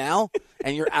drop it right now,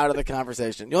 and you're out of the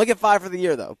conversation. You only get 5 for the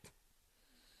year, though.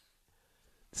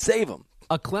 Save them.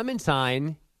 A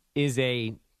clementine is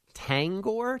a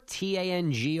Tangor,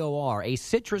 Tangor, a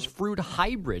citrus fruit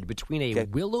hybrid between a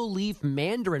willow leaf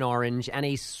mandarin orange and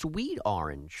a sweet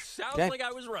orange. Sounds like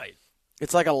I was right.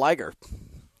 It's like a Liger.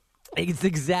 It's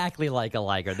exactly like a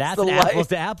Liger. That's an apples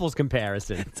to apples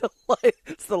comparison.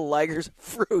 It's the Liger's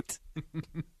fruit.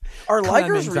 Are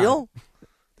Ligers real?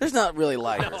 There's not really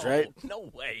Ligers, right? No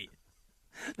way.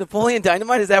 Napoleon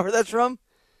Dynamite, is that where that's from?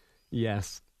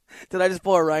 Yes. Did I just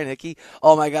pull a Ryan Hickey?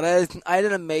 Oh, my God. I had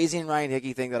an amazing Ryan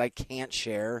Hickey thing that I can't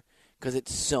share because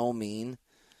it's so mean.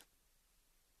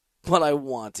 But I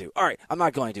want to. All right, I'm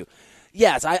not going to.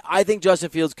 Yes, I think Justin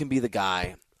Fields can be the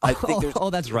guy. I think there's. Oh,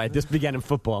 that's right. This began in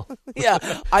football. Yeah.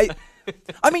 I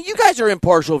mean, you guys are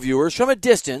impartial viewers from a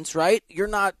distance, right? You're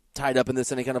not tied up in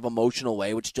this in any kind of emotional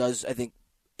way, which does, I think,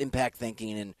 impact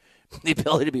thinking and the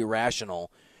ability to be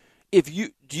rational. Do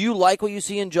you like what you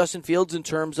see in Justin Fields in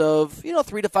terms of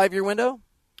 3 to 5 year window?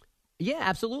 Yeah,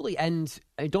 absolutely. And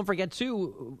don't forget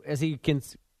too, as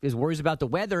his worries about the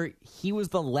weather, he was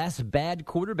the less bad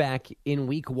quarterback in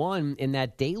Week 1 in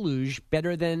that deluge,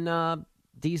 better than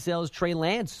D-Cell's Trey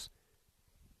Lance.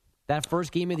 That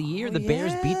first game of the year, the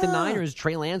Bears beat the Niners.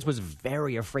 Trey Lance was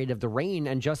very afraid of the rain,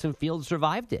 and Justin Fields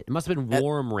survived it. It must have been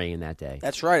warm rain that day.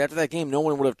 That's right. After that game, no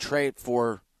one would have traded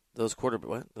for those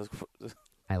quarterbacks.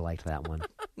 I liked that one.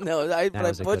 No, I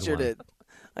butchered it.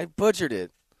 I butchered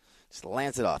it. Just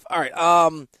lance it off. All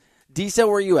right. D-Cell,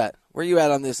 where are you at? Where are you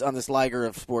at on this Liger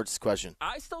of sports question?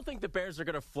 I still think the Bears are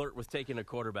going to flirt with taking a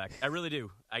quarterback. I really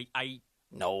do.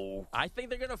 No. I think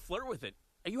they're going to flirt with it.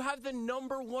 You have the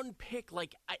number 1 pick.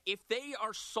 If they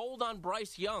are sold on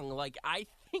Bryce Young, I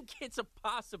think it's a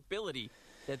possibility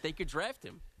that they could draft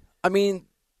him. I mean,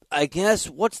 I guess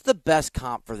what's the best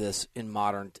comp for this in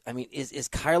modern? I mean, is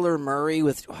Kyler Murray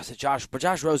with Josh? But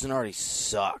Josh Rosen already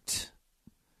sucked,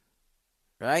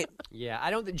 right? Yeah, I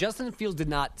don't. Justin Fields did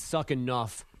not suck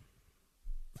enough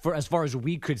for as far as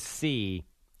we could see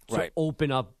to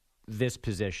open up this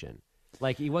position.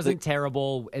 He wasn't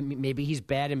terrible, and maybe he's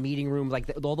bad in meeting rooms.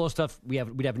 All those stuff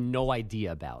we'd have no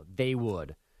idea about. They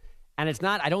would. And it's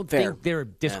not, I don't think they're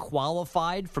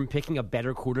disqualified from picking a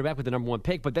better quarterback with the number 1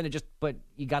 pick, but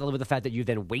you got to live with the fact that you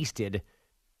then wasted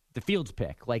the Fields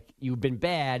pick. You've been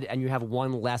bad, and you have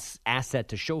one less asset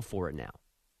to show for it now.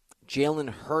 Jalen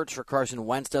Hurts for Carson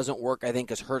Wentz doesn't work, I think,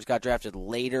 because Hurts got drafted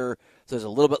later. So there's a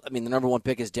little bit, the number 1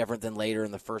 pick is different than later in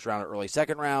the first round or early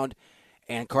second round.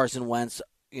 And Carson Wentz,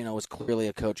 was clearly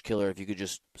a coach killer if you could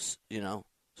just,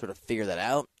 sort of figure that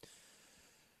out.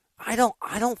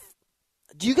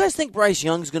 Do you guys think Bryce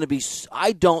Young's going to be –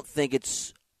 I don't think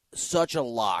it's such a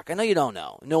lock. I know you don't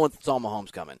know. No one saw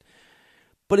Mahomes coming.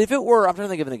 But if it were – I'm trying to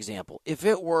think of an example. If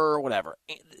it were, whatever,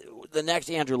 the next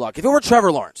Andrew Luck. If it were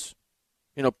Trevor Lawrence,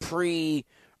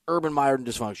 pre-Urban Meyer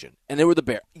dysfunction, and they were the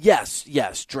Bears.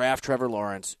 Yes, draft Trevor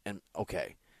Lawrence, and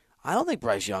okay. I don't think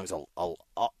Bryce Young's a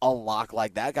lock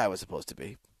like that guy was supposed to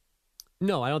be.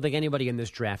 No, I don't think anybody in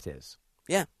this draft is.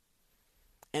 Yeah.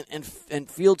 And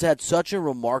Fields had such a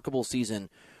remarkable season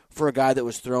for a guy that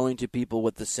was throwing to people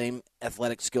with the same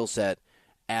athletic skill set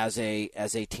as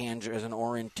an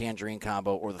orange tangerine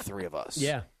combo or the three of us.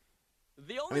 Yeah.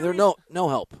 There's no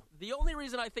help. The only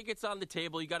reason I think it's on the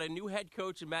table, you got a new head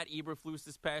coach in Matt Eberflus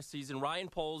this past season. Ryan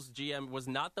Poles, GM, was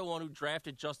not the one who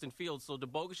drafted Justin Fields. So to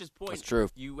Bogus's point, that's true.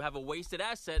 You have a wasted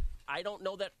asset. I don't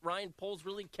know that Ryan Poles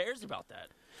really cares about that.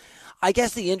 I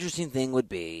guess the interesting thing would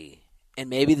be,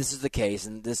 and maybe this is the case,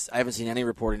 and this I haven't seen any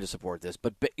reporting to support this,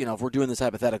 but if we're doing this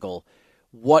hypothetical,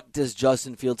 what does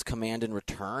Justin Fields command in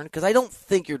return? Because I don't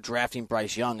think you're drafting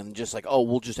Bryce Young and just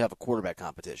we'll just have a quarterback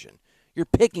competition. You're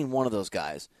picking one of those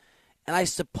guys. And I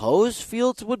suppose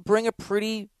Fields would bring a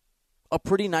pretty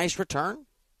nice return.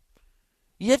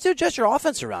 You have to adjust your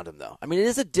offense around him, though. It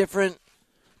is a different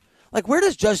 – where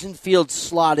does Justin Fields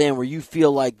slot in where you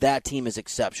feel like that team is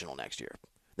exceptional next year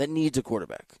that needs a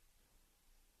quarterback?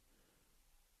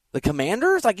 The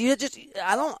Commanders? I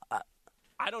don't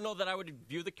know that I would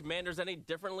view the Commanders any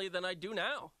differently than I do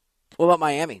now. What about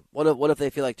Miami? What if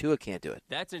they feel like Tua can't do it?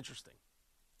 That's interesting.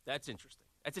 That's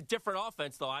a different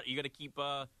offense, though. You got to keep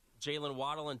Jalen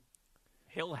Waddle and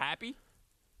Hill happy?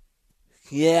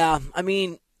 Yeah,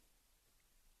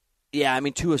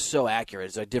 Tua's so accurate.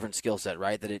 It's a different skill set,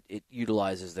 right? That it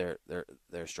utilizes their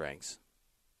strengths.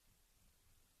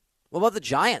 What about the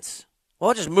Giants?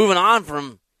 Well, just moving on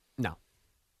from no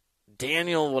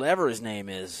Daniel, whatever his name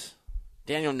is,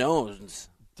 Daniel Jones.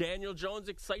 Daniel Jones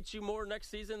excites you more next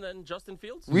season than Justin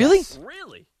Fields? Really? Yes.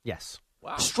 Really? Yes.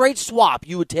 Wow. Straight swap,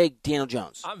 you would take Daniel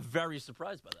Jones. I'm very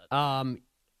surprised by that.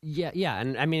 Yeah,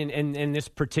 and I mean, in this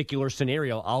particular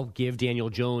scenario, I'll give Daniel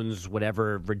Jones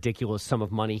whatever ridiculous sum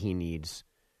of money he needs.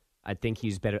 I think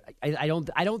he's better. I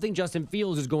don't think Justin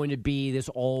Fields is going to be this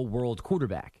all-world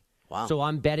quarterback. Wow. So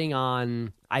I'm betting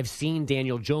on. I've seen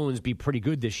Daniel Jones be pretty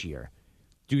good this year,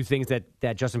 do things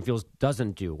that Justin Fields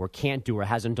doesn't do or can't do or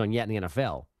hasn't done yet in the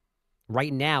NFL.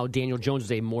 Right now, Daniel Jones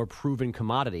is a more proven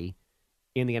commodity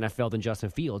in the NFL than Justin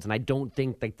Fields, and I don't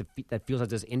think that Fields has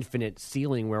this infinite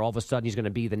ceiling where all of a sudden he's going to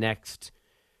be the next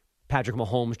Patrick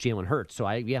Mahomes, Jalen Hurts. So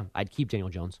I'd keep Daniel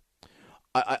Jones.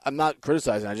 I'm not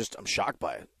criticizing. I'm shocked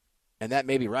by it, and that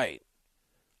may be right.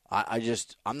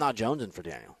 I'm not jonesing for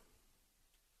Daniel.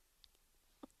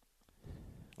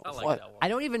 I like What? that one. I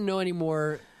don't even know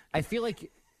anymore. I feel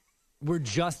like we're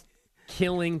just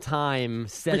killing time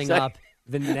setting up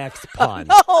the next pun.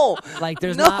 No! Like,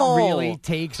 there's No! not really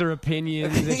takes or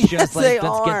opinions. It's just Yes, like, they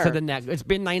let's get are. to the next. It's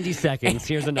been 90 seconds.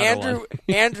 Here's another one.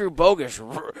 Andrew Bogus,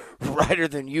 writer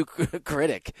than you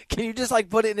critic. Can you just,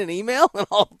 put it in an email and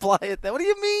I'll apply it then? What do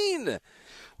you mean?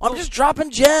 I'm just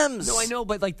dropping gems. No, I know,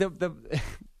 but, like, the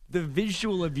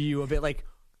visual of you of it, like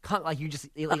you just,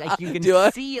 like you Do can I?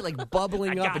 see it, like,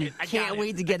 bubbling up, and you I can't got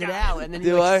wait it. to get I it got out. it. And then Do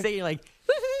you, I? like, say, you're like,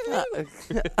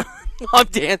 I'm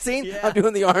dancing? Yeah. I'm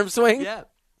doing the arm swing? yeah.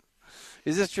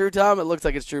 Is this true, Tom? It looks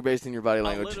like it's true based on your body A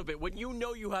language. little bit. When you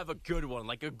know you have a good one,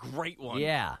 like a great one,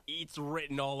 Yeah. it's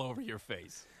written all over your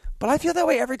face. But I feel that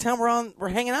way every time we're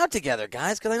hanging out together,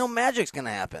 guys, because I know magic's going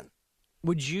to happen.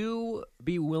 Would you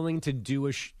be willing to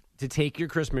do to take your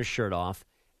Christmas shirt off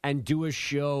and do a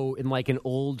show in like an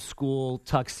old school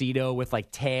tuxedo with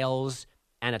like tails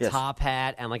and a Yes. top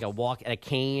hat and like a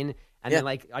cane, and then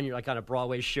like on a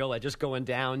Broadway show, like just going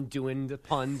down doing the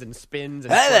puns and spins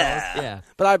and Hey twirls? there. Yeah.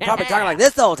 But I'm probably talking like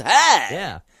this the whole time.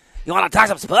 Yeah. You want to talk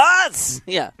some sports?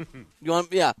 Yeah. You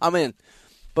want? Yeah, I'm in.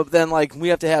 But then we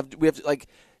have to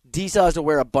D-Saw has to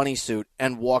wear a bunny suit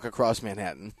and walk across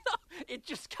Manhattan. It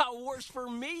just got worse for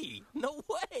me. No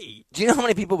way. Do you know how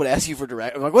many people would ask you for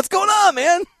direct? I'm like, what's going on,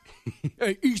 man?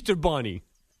 Hey, Easter Bunny.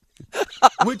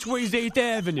 Which way's 8th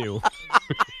Avenue?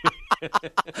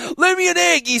 Lend me an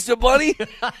egg, Easter Bunny.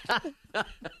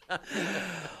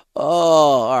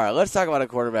 All right. Let's talk about a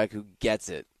quarterback who gets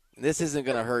it. This isn't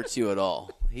going to hurt you at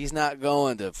all. He's not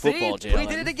going to football See? jail. We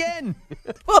did it again.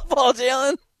 Football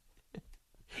jailing.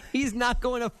 He's not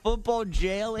going to football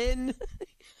jail in.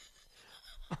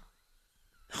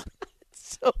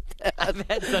 So bad. I've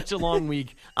had such a long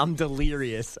week. I'm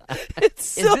delirious.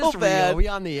 It's Is so this bad. real? Are we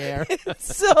on the air?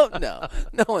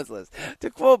 No one's listening. To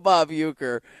quote Bob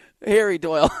Uecker, Harry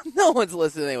Doyle, no one's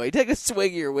listening anyway. Take a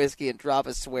swig of your whiskey and drop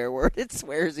a swear word. It's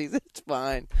swearsies. It's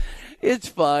fine. It's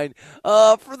fine.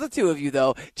 For the two of you,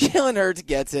 though, Jalen Hurts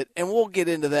gets it, and we'll get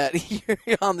into that here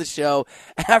on the show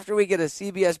after we get a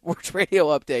CBS Sports Radio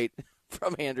update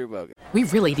from Andrew Bogut. We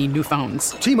really need new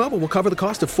phones. T-Mobile will cover the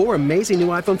cost of 4 amazing new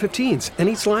iPhone 15s, and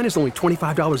each line is only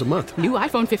 $25 a month. New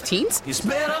iPhone 15s? It's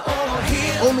better over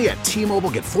here. Only at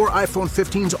T-Mobile, get 4 iPhone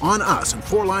 15s on us and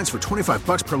 4 lines for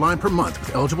 $25 per line per month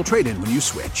with eligible trade-in when you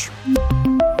switch.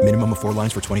 Minimum of 4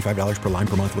 lines for $25 per line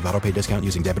per month with autopay discount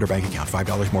using debit or bank account.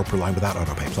 $5 more per line without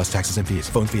autopay, plus taxes and fees.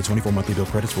 Phone fee at 24 monthly bill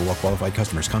credits for well-qualified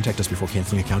customers. Contact us before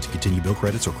canceling account to continue bill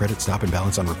credits or credit stop and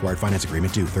balance on required finance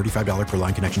agreement due. $35 per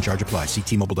line connection charge applies. See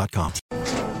T-Mobile.com.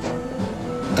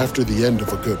 After the end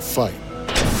of a good fight,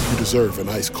 you deserve an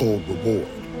ice-cold reward.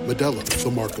 Modelo is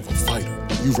the mark of a fighter.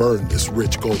 You've earned this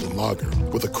rich golden lager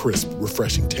with a crisp,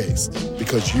 refreshing taste.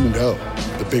 Because you know,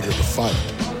 the bigger the fight,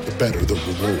 the better the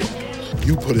reward.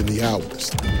 You put in the hours,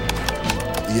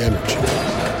 the energy,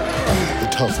 the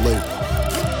tough labor.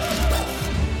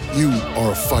 You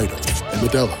are a fighter, and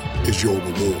Modelo is your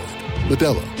reward.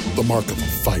 Modelo, the mark of a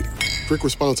fighter. Drink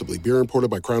responsibly. Beer imported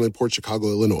by Crown Imports, Chicago,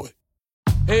 Illinois.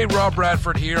 Hey, Rob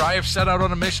Bradford here. I have set out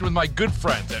on a mission with my good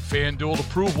friends at FanDuel to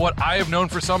prove what I have known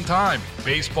for some time.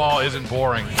 Baseball isn't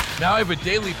boring. Now I have a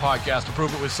daily podcast to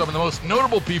prove it with some of the most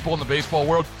notable people in the baseball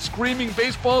world, screaming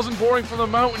baseball isn't boring from the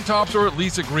mountaintops, or at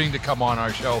least agreeing to come on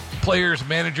our show. Players,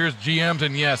 managers, GMs,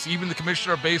 and yes, even the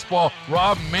commissioner of baseball,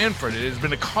 Rob Manfred. It has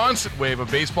been a constant wave of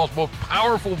baseball's most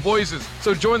powerful voices.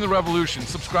 So join the revolution.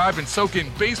 Subscribe and soak in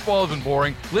Baseball Isn't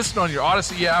Boring. Listen on your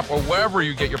Odyssey app or wherever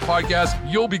you get your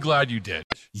podcasts. You'll be glad you did.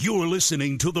 You're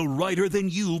listening to the Writer Than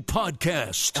You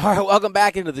podcast. All right, welcome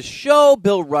back into the show.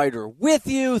 Bill Ryder with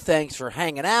you. Thanks for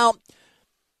hanging out.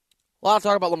 A lot of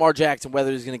talk about Lamar Jackson,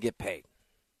 whether he's going to get paid.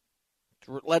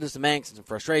 It led to some angst and some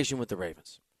frustration with the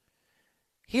Ravens.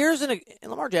 And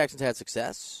Lamar Jackson's had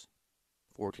success.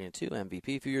 14-2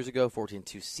 MVP a few years ago,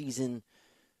 14-2 season.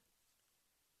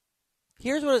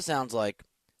 Here's what it sounds like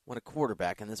when a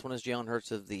quarterback, and this one is Jalen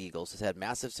Hurts of the Eagles, has had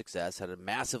massive success, had a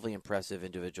massively impressive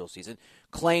individual season,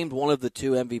 claimed one of the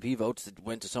 2 MVP votes that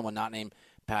went to someone not named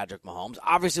Patrick Mahomes,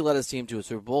 obviously led his team to a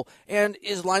Super Bowl, and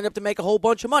is lined up to make a whole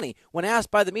bunch of money. When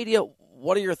asked by the media,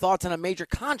 what are your thoughts on a major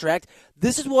contract,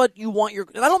 this is what you want your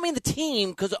 – and I don't mean the team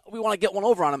because we want to get one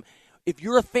over on them. If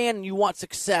you're a fan and you want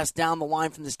success down the line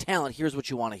from this talent, here's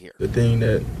what you want to hear. The thing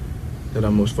that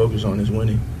I'm most focused on is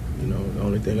winning. You know, the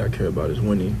only thing I care about is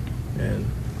winning and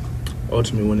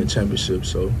ultimately winning championships.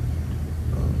 So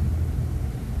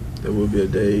there will be a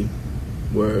day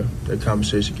where that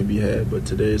conversation can be had, but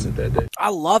today isn't that day. I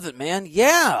love it, man.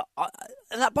 Yeah.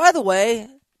 And by the way,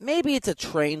 maybe it's a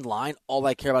trained line. All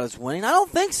I care about is winning. I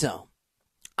don't think so.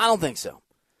 I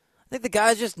think the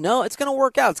guys just know it's going to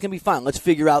work out. It's going to be fine. Let's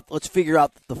figure out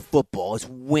the football. Let's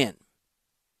win.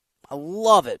 I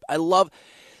love it.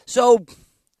 So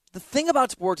the thing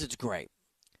about sports that's great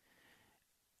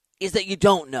is that you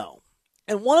don't know.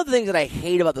 And one of the things that I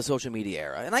hate about the social media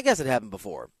era, and I guess it happened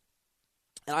before,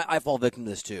 and I fall victim to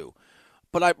this too,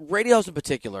 but radio hosts in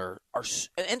particular,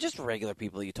 and just regular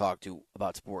people that you talk to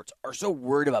about sports, are so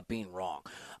worried about being wrong.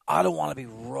 I don't want to be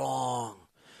wrong.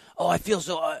 Oh, I feel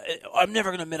so. I'm never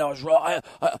going to admit I was wrong.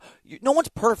 No one's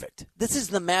perfect. This is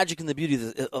the magic and the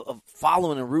beauty of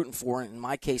following and rooting for, and in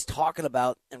my case, talking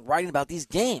about and writing about these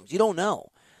games. You don't know.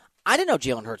 I didn't know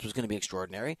Jalen Hurts was going to be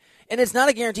extraordinary, and it's not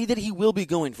a guarantee that he will be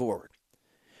going forward.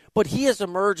 But he has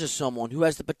emerged as someone who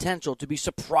has the potential to be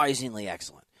surprisingly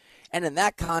excellent. And in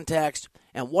that context,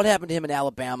 and what happened to him in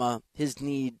Alabama, his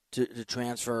need to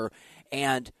transfer,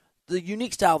 and the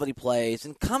unique style that he plays,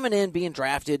 and coming in, being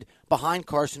drafted behind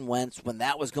Carson Wentz when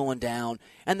that was going down,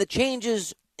 and the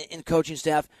changes in coaching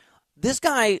staff, this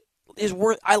guy is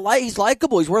he's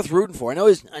likable. He's worth rooting for. I know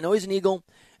he's an Eagle,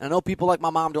 and I know people like my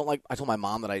mom don't like. I told my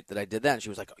mom that I did that, and she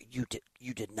was like, "You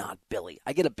did not, Billy."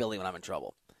 I get a Billy when I'm in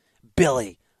trouble.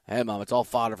 Billy. Hey, Mom, it's all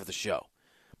fodder for the show.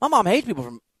 My mom hates people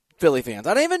from Philly fans.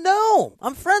 I don't even know.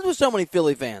 I'm friends with so many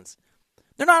Philly fans.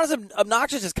 They're not as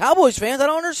obnoxious as Cowboys fans. I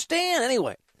don't understand.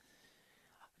 Anyway,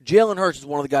 Jalen Hurts is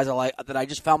one of the guys that I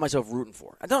just found myself rooting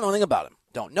for. I don't know anything about him.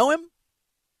 Don't know him.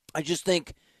 I just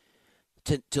think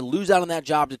to lose out on that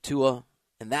job to Tua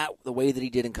and the way that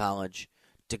he did in college,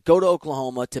 to go to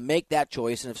Oklahoma, to make that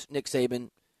choice, and if Nick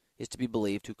Saban is to be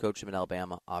believed, who coached him in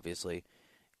Alabama, obviously,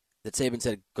 that Saban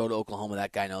said, go to Oklahoma,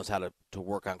 that guy knows how to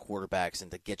work on quarterbacks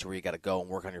and to get you where you got to go and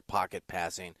work on your pocket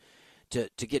passing. To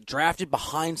get drafted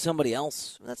behind somebody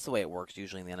else, that's the way it works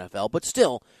usually in the NFL. But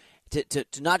still, to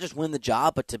not just win the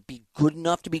job, but to be good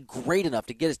enough, to be great enough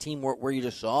to get his team where you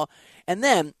just saw. And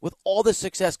then, with all the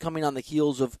success coming on the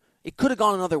heels of, it could have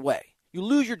gone another way. You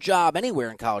lose your job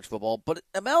anywhere in college football, but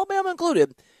Alabama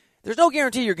included, there's no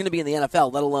guarantee you're going to be in the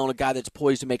NFL, let alone a guy that's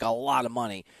poised to make a lot of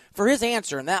money. For his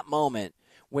answer in that moment,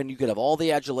 when you could have all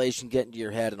the adulation get into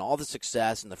your head and all the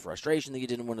success and the frustration that you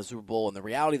didn't win the Super Bowl and the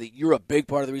reality that you're a big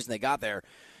part of the reason they got there,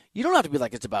 you don't have to be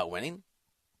like, it's about winning,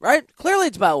 right? Clearly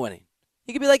it's about winning.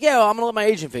 You could be like, yeah, well, I'm going to let my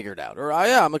agent figure it out. Or,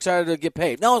 yeah, I'm excited to get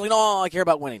paid. No, I care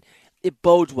about winning. It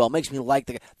bodes well. Makes me like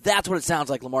the guy. That's what it sounds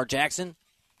like, Lamar Jackson.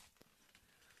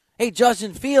 Hey,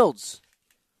 Justin Fields,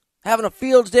 having a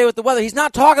Fields day with the weather. He's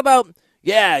not talking about,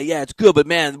 yeah, it's good, but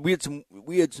man, we had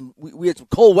some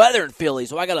cold weather in Philly,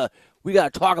 so we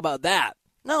gotta talk about that.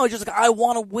 No, it's just like, I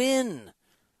want to win,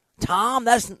 Tom.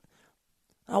 I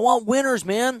want winners,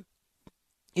 man.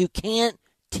 You can't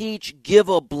teach give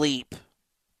a bleep.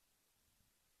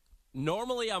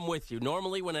 Normally, I'm with you.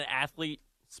 Normally, when an athlete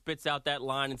spits out that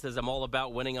line and says, I'm all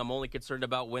about winning, I'm only concerned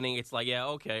about winning, it's like, yeah,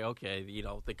 okay,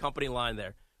 the company line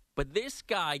there. But this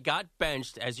guy got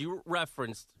benched, as you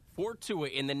referenced, for Tua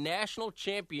in the national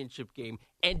championship game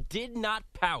and did not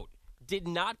pout.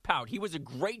 He was a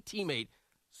great teammate.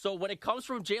 So when it comes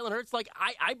from Jalen Hurts,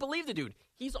 I believe the dude.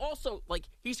 He's also,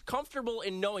 he's comfortable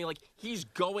in knowing, he's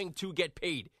going to get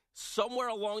paid. Somewhere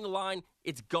along the line,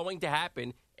 it's going to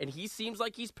happen, and he seems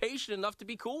like he's patient enough to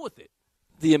be cool with it.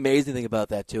 The amazing thing about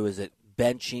that, too, is that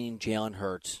benching Jalen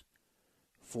Hurts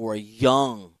for a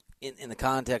young, in the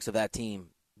context of that team,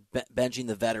 benching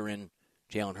the veteran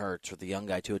Jalen Hurts for the young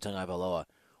guy, Tua Tagovailoa,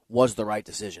 was the right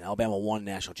decision. Alabama won a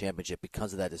national championship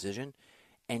because of that decision,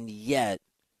 and yet,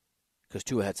 because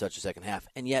Tua had such a second half,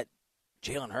 and yet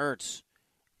Jalen Hurts,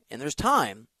 and there's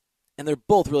time, and they're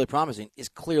both really promising, is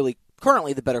currently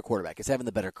the better quarterback, is having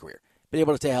the better career. Been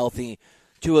able to stay healthy.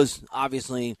 Tua's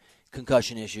obviously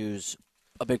concussion issues,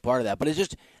 a big part of that. But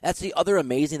that's the other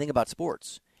amazing thing about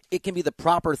sports. It can be the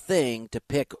proper thing to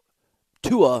pick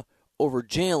Tua over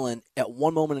Jalen at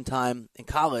one moment in time in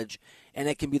college, and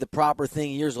it can be the proper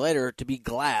thing years later to be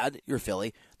glad, you're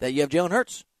Philly, that you have Jalen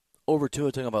Hurts over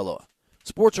Tua Tagovailoa.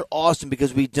 Sports are awesome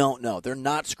because we don't know. They're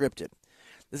not scripted.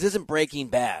 This isn't Breaking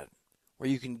Bad, where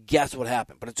you can guess what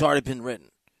happened, but it's already been written.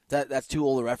 That's too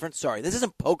old a reference? Sorry. This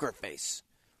isn't Poker Face.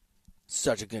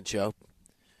 Such a good show.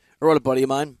 I wrote a buddy of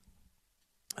mine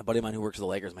who works for the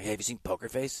Lakers. I'm like, hey, have you seen Poker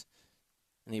Face?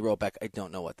 And he wrote back, I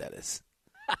don't know what that is.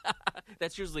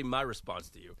 That's usually my response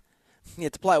to you. Yeah,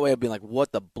 it's a polite way of being like,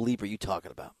 what the bleep are you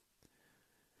talking about?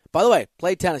 By the way,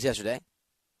 played tennis yesterday.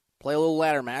 Played a little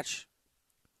ladder match.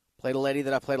 Played a lady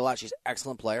that I played a lot. She's an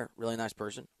excellent player. Really nice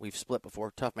person. We've split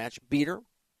before. Tough match. Beat her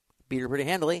pretty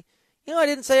handily. You know what I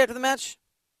didn't say after the match?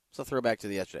 So throw back to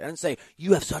the yesterday. I didn't say,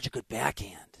 you have such a good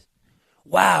backhand.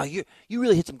 Wow, you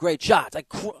really hit some great shots.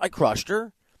 I crushed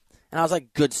her. And I was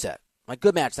like, good set. I'm like,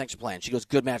 good match. Thanks for playing. She goes,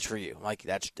 good match for you. I'm like,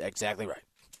 that's exactly right.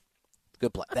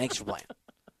 Good play. Thanks for playing.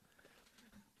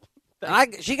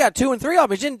 And she got 2 and 3 off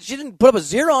me. She didn't put up a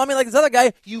 0 on me like this other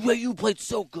guy. You played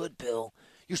so good, Bill.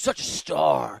 You're such a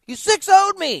star. You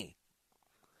 6-0'd me.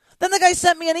 Then the guy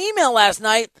sent me an email last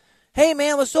night. Hey,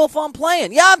 man, it was so fun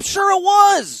playing. Yeah, I'm sure it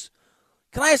was.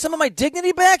 Can I have some of my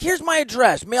dignity back? Here's my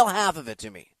address. Mail half of it to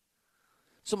me.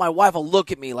 So my wife will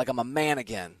look at me like I'm a man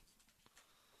again.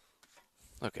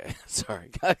 Okay, sorry.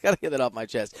 Got to get that off my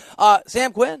chest.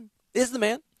 Sam Quinn is the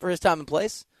man for his time and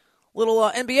place. Little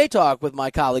NBA talk with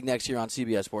my colleague next year on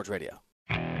CBS Sports Radio.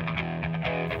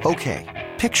 Okay,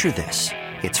 picture this.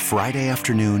 It's Friday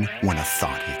afternoon when a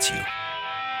thought hits you.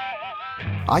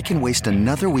 I can waste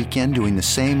another weekend doing the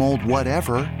same old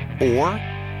whatever, or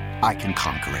I can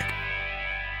conquer it.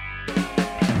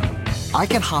 I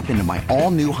can hop into my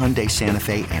all-new Hyundai Santa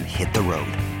Fe and hit the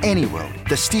road. Any road.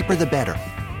 The steeper, the better.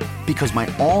 Because my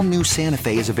all-new Santa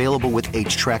Fe is available with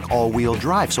H-Track all-wheel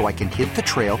drive, so I can hit the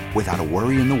trail without a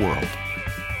worry in the world.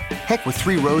 Heck, with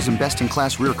 3 rows and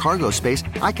best-in-class rear cargo space,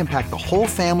 I can pack the whole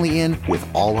family in with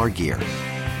all our gear.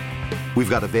 We've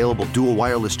got available dual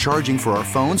wireless charging for our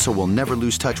phones, so we'll never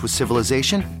lose touch with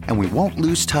civilization, and we won't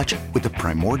lose touch with the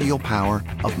primordial power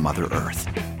of Mother Earth.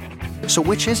 So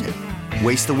which is it?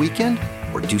 Waste the weekend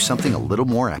or do something a little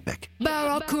more epic?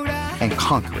 And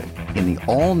conquer it in the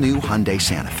all-new Hyundai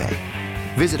Santa Fe.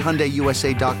 Visit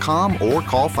HyundaiUSA.com or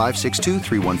call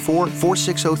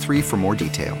 562-314-4603 for more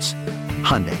details.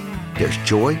 Hyundai, there's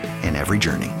joy in every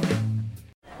journey.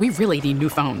 We really need new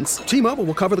phones. T-Mobile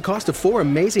will cover the cost of 4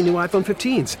 amazing new iPhone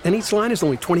 15s, and each line is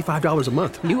only $25 a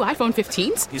month. New iPhone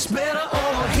 15s? It's better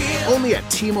over here. Only at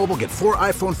T-Mobile, get 4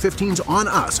 iPhone 15s on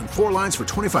us and 4 lines for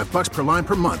 $25 per line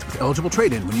per month with eligible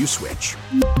trade-in when you switch.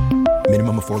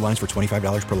 Minimum of 4 lines for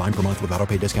 $25 per line per month with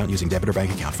auto-pay discount using debit or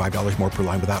bank account. $5 more per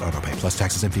line without auto-pay, plus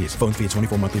taxes and fees. Phone fee at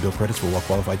 24 monthly bill credits for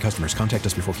well-qualified customers. Contact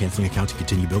us before canceling account to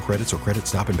continue bill credits or credit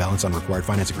stop and balance on required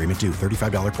finance agreement due.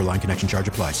 $35 per line connection charge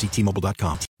applies. See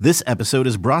T-Mobile.com. This episode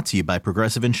is brought to you by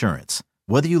Progressive Insurance.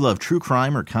 Whether you love true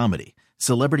crime or comedy,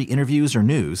 celebrity interviews or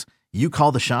news, you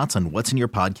call the shots on what's in your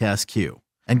podcast queue.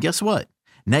 And guess what?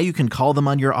 Now you can call them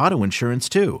on your auto insurance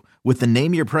too with the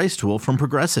Name Your Price tool from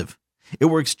Progressive. It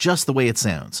works just the way it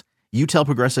sounds. You tell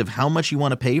Progressive how much you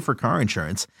want to pay for car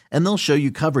insurance, and they'll show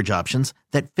you coverage options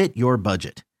that fit your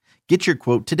budget. Get your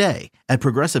quote today at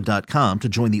Progressive.com to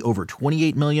join the over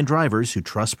 28 million drivers who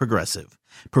trust Progressive.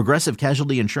 Progressive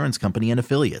Casualty Insurance Company and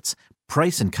Affiliates.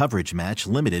 Price and coverage match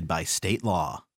limited by state law.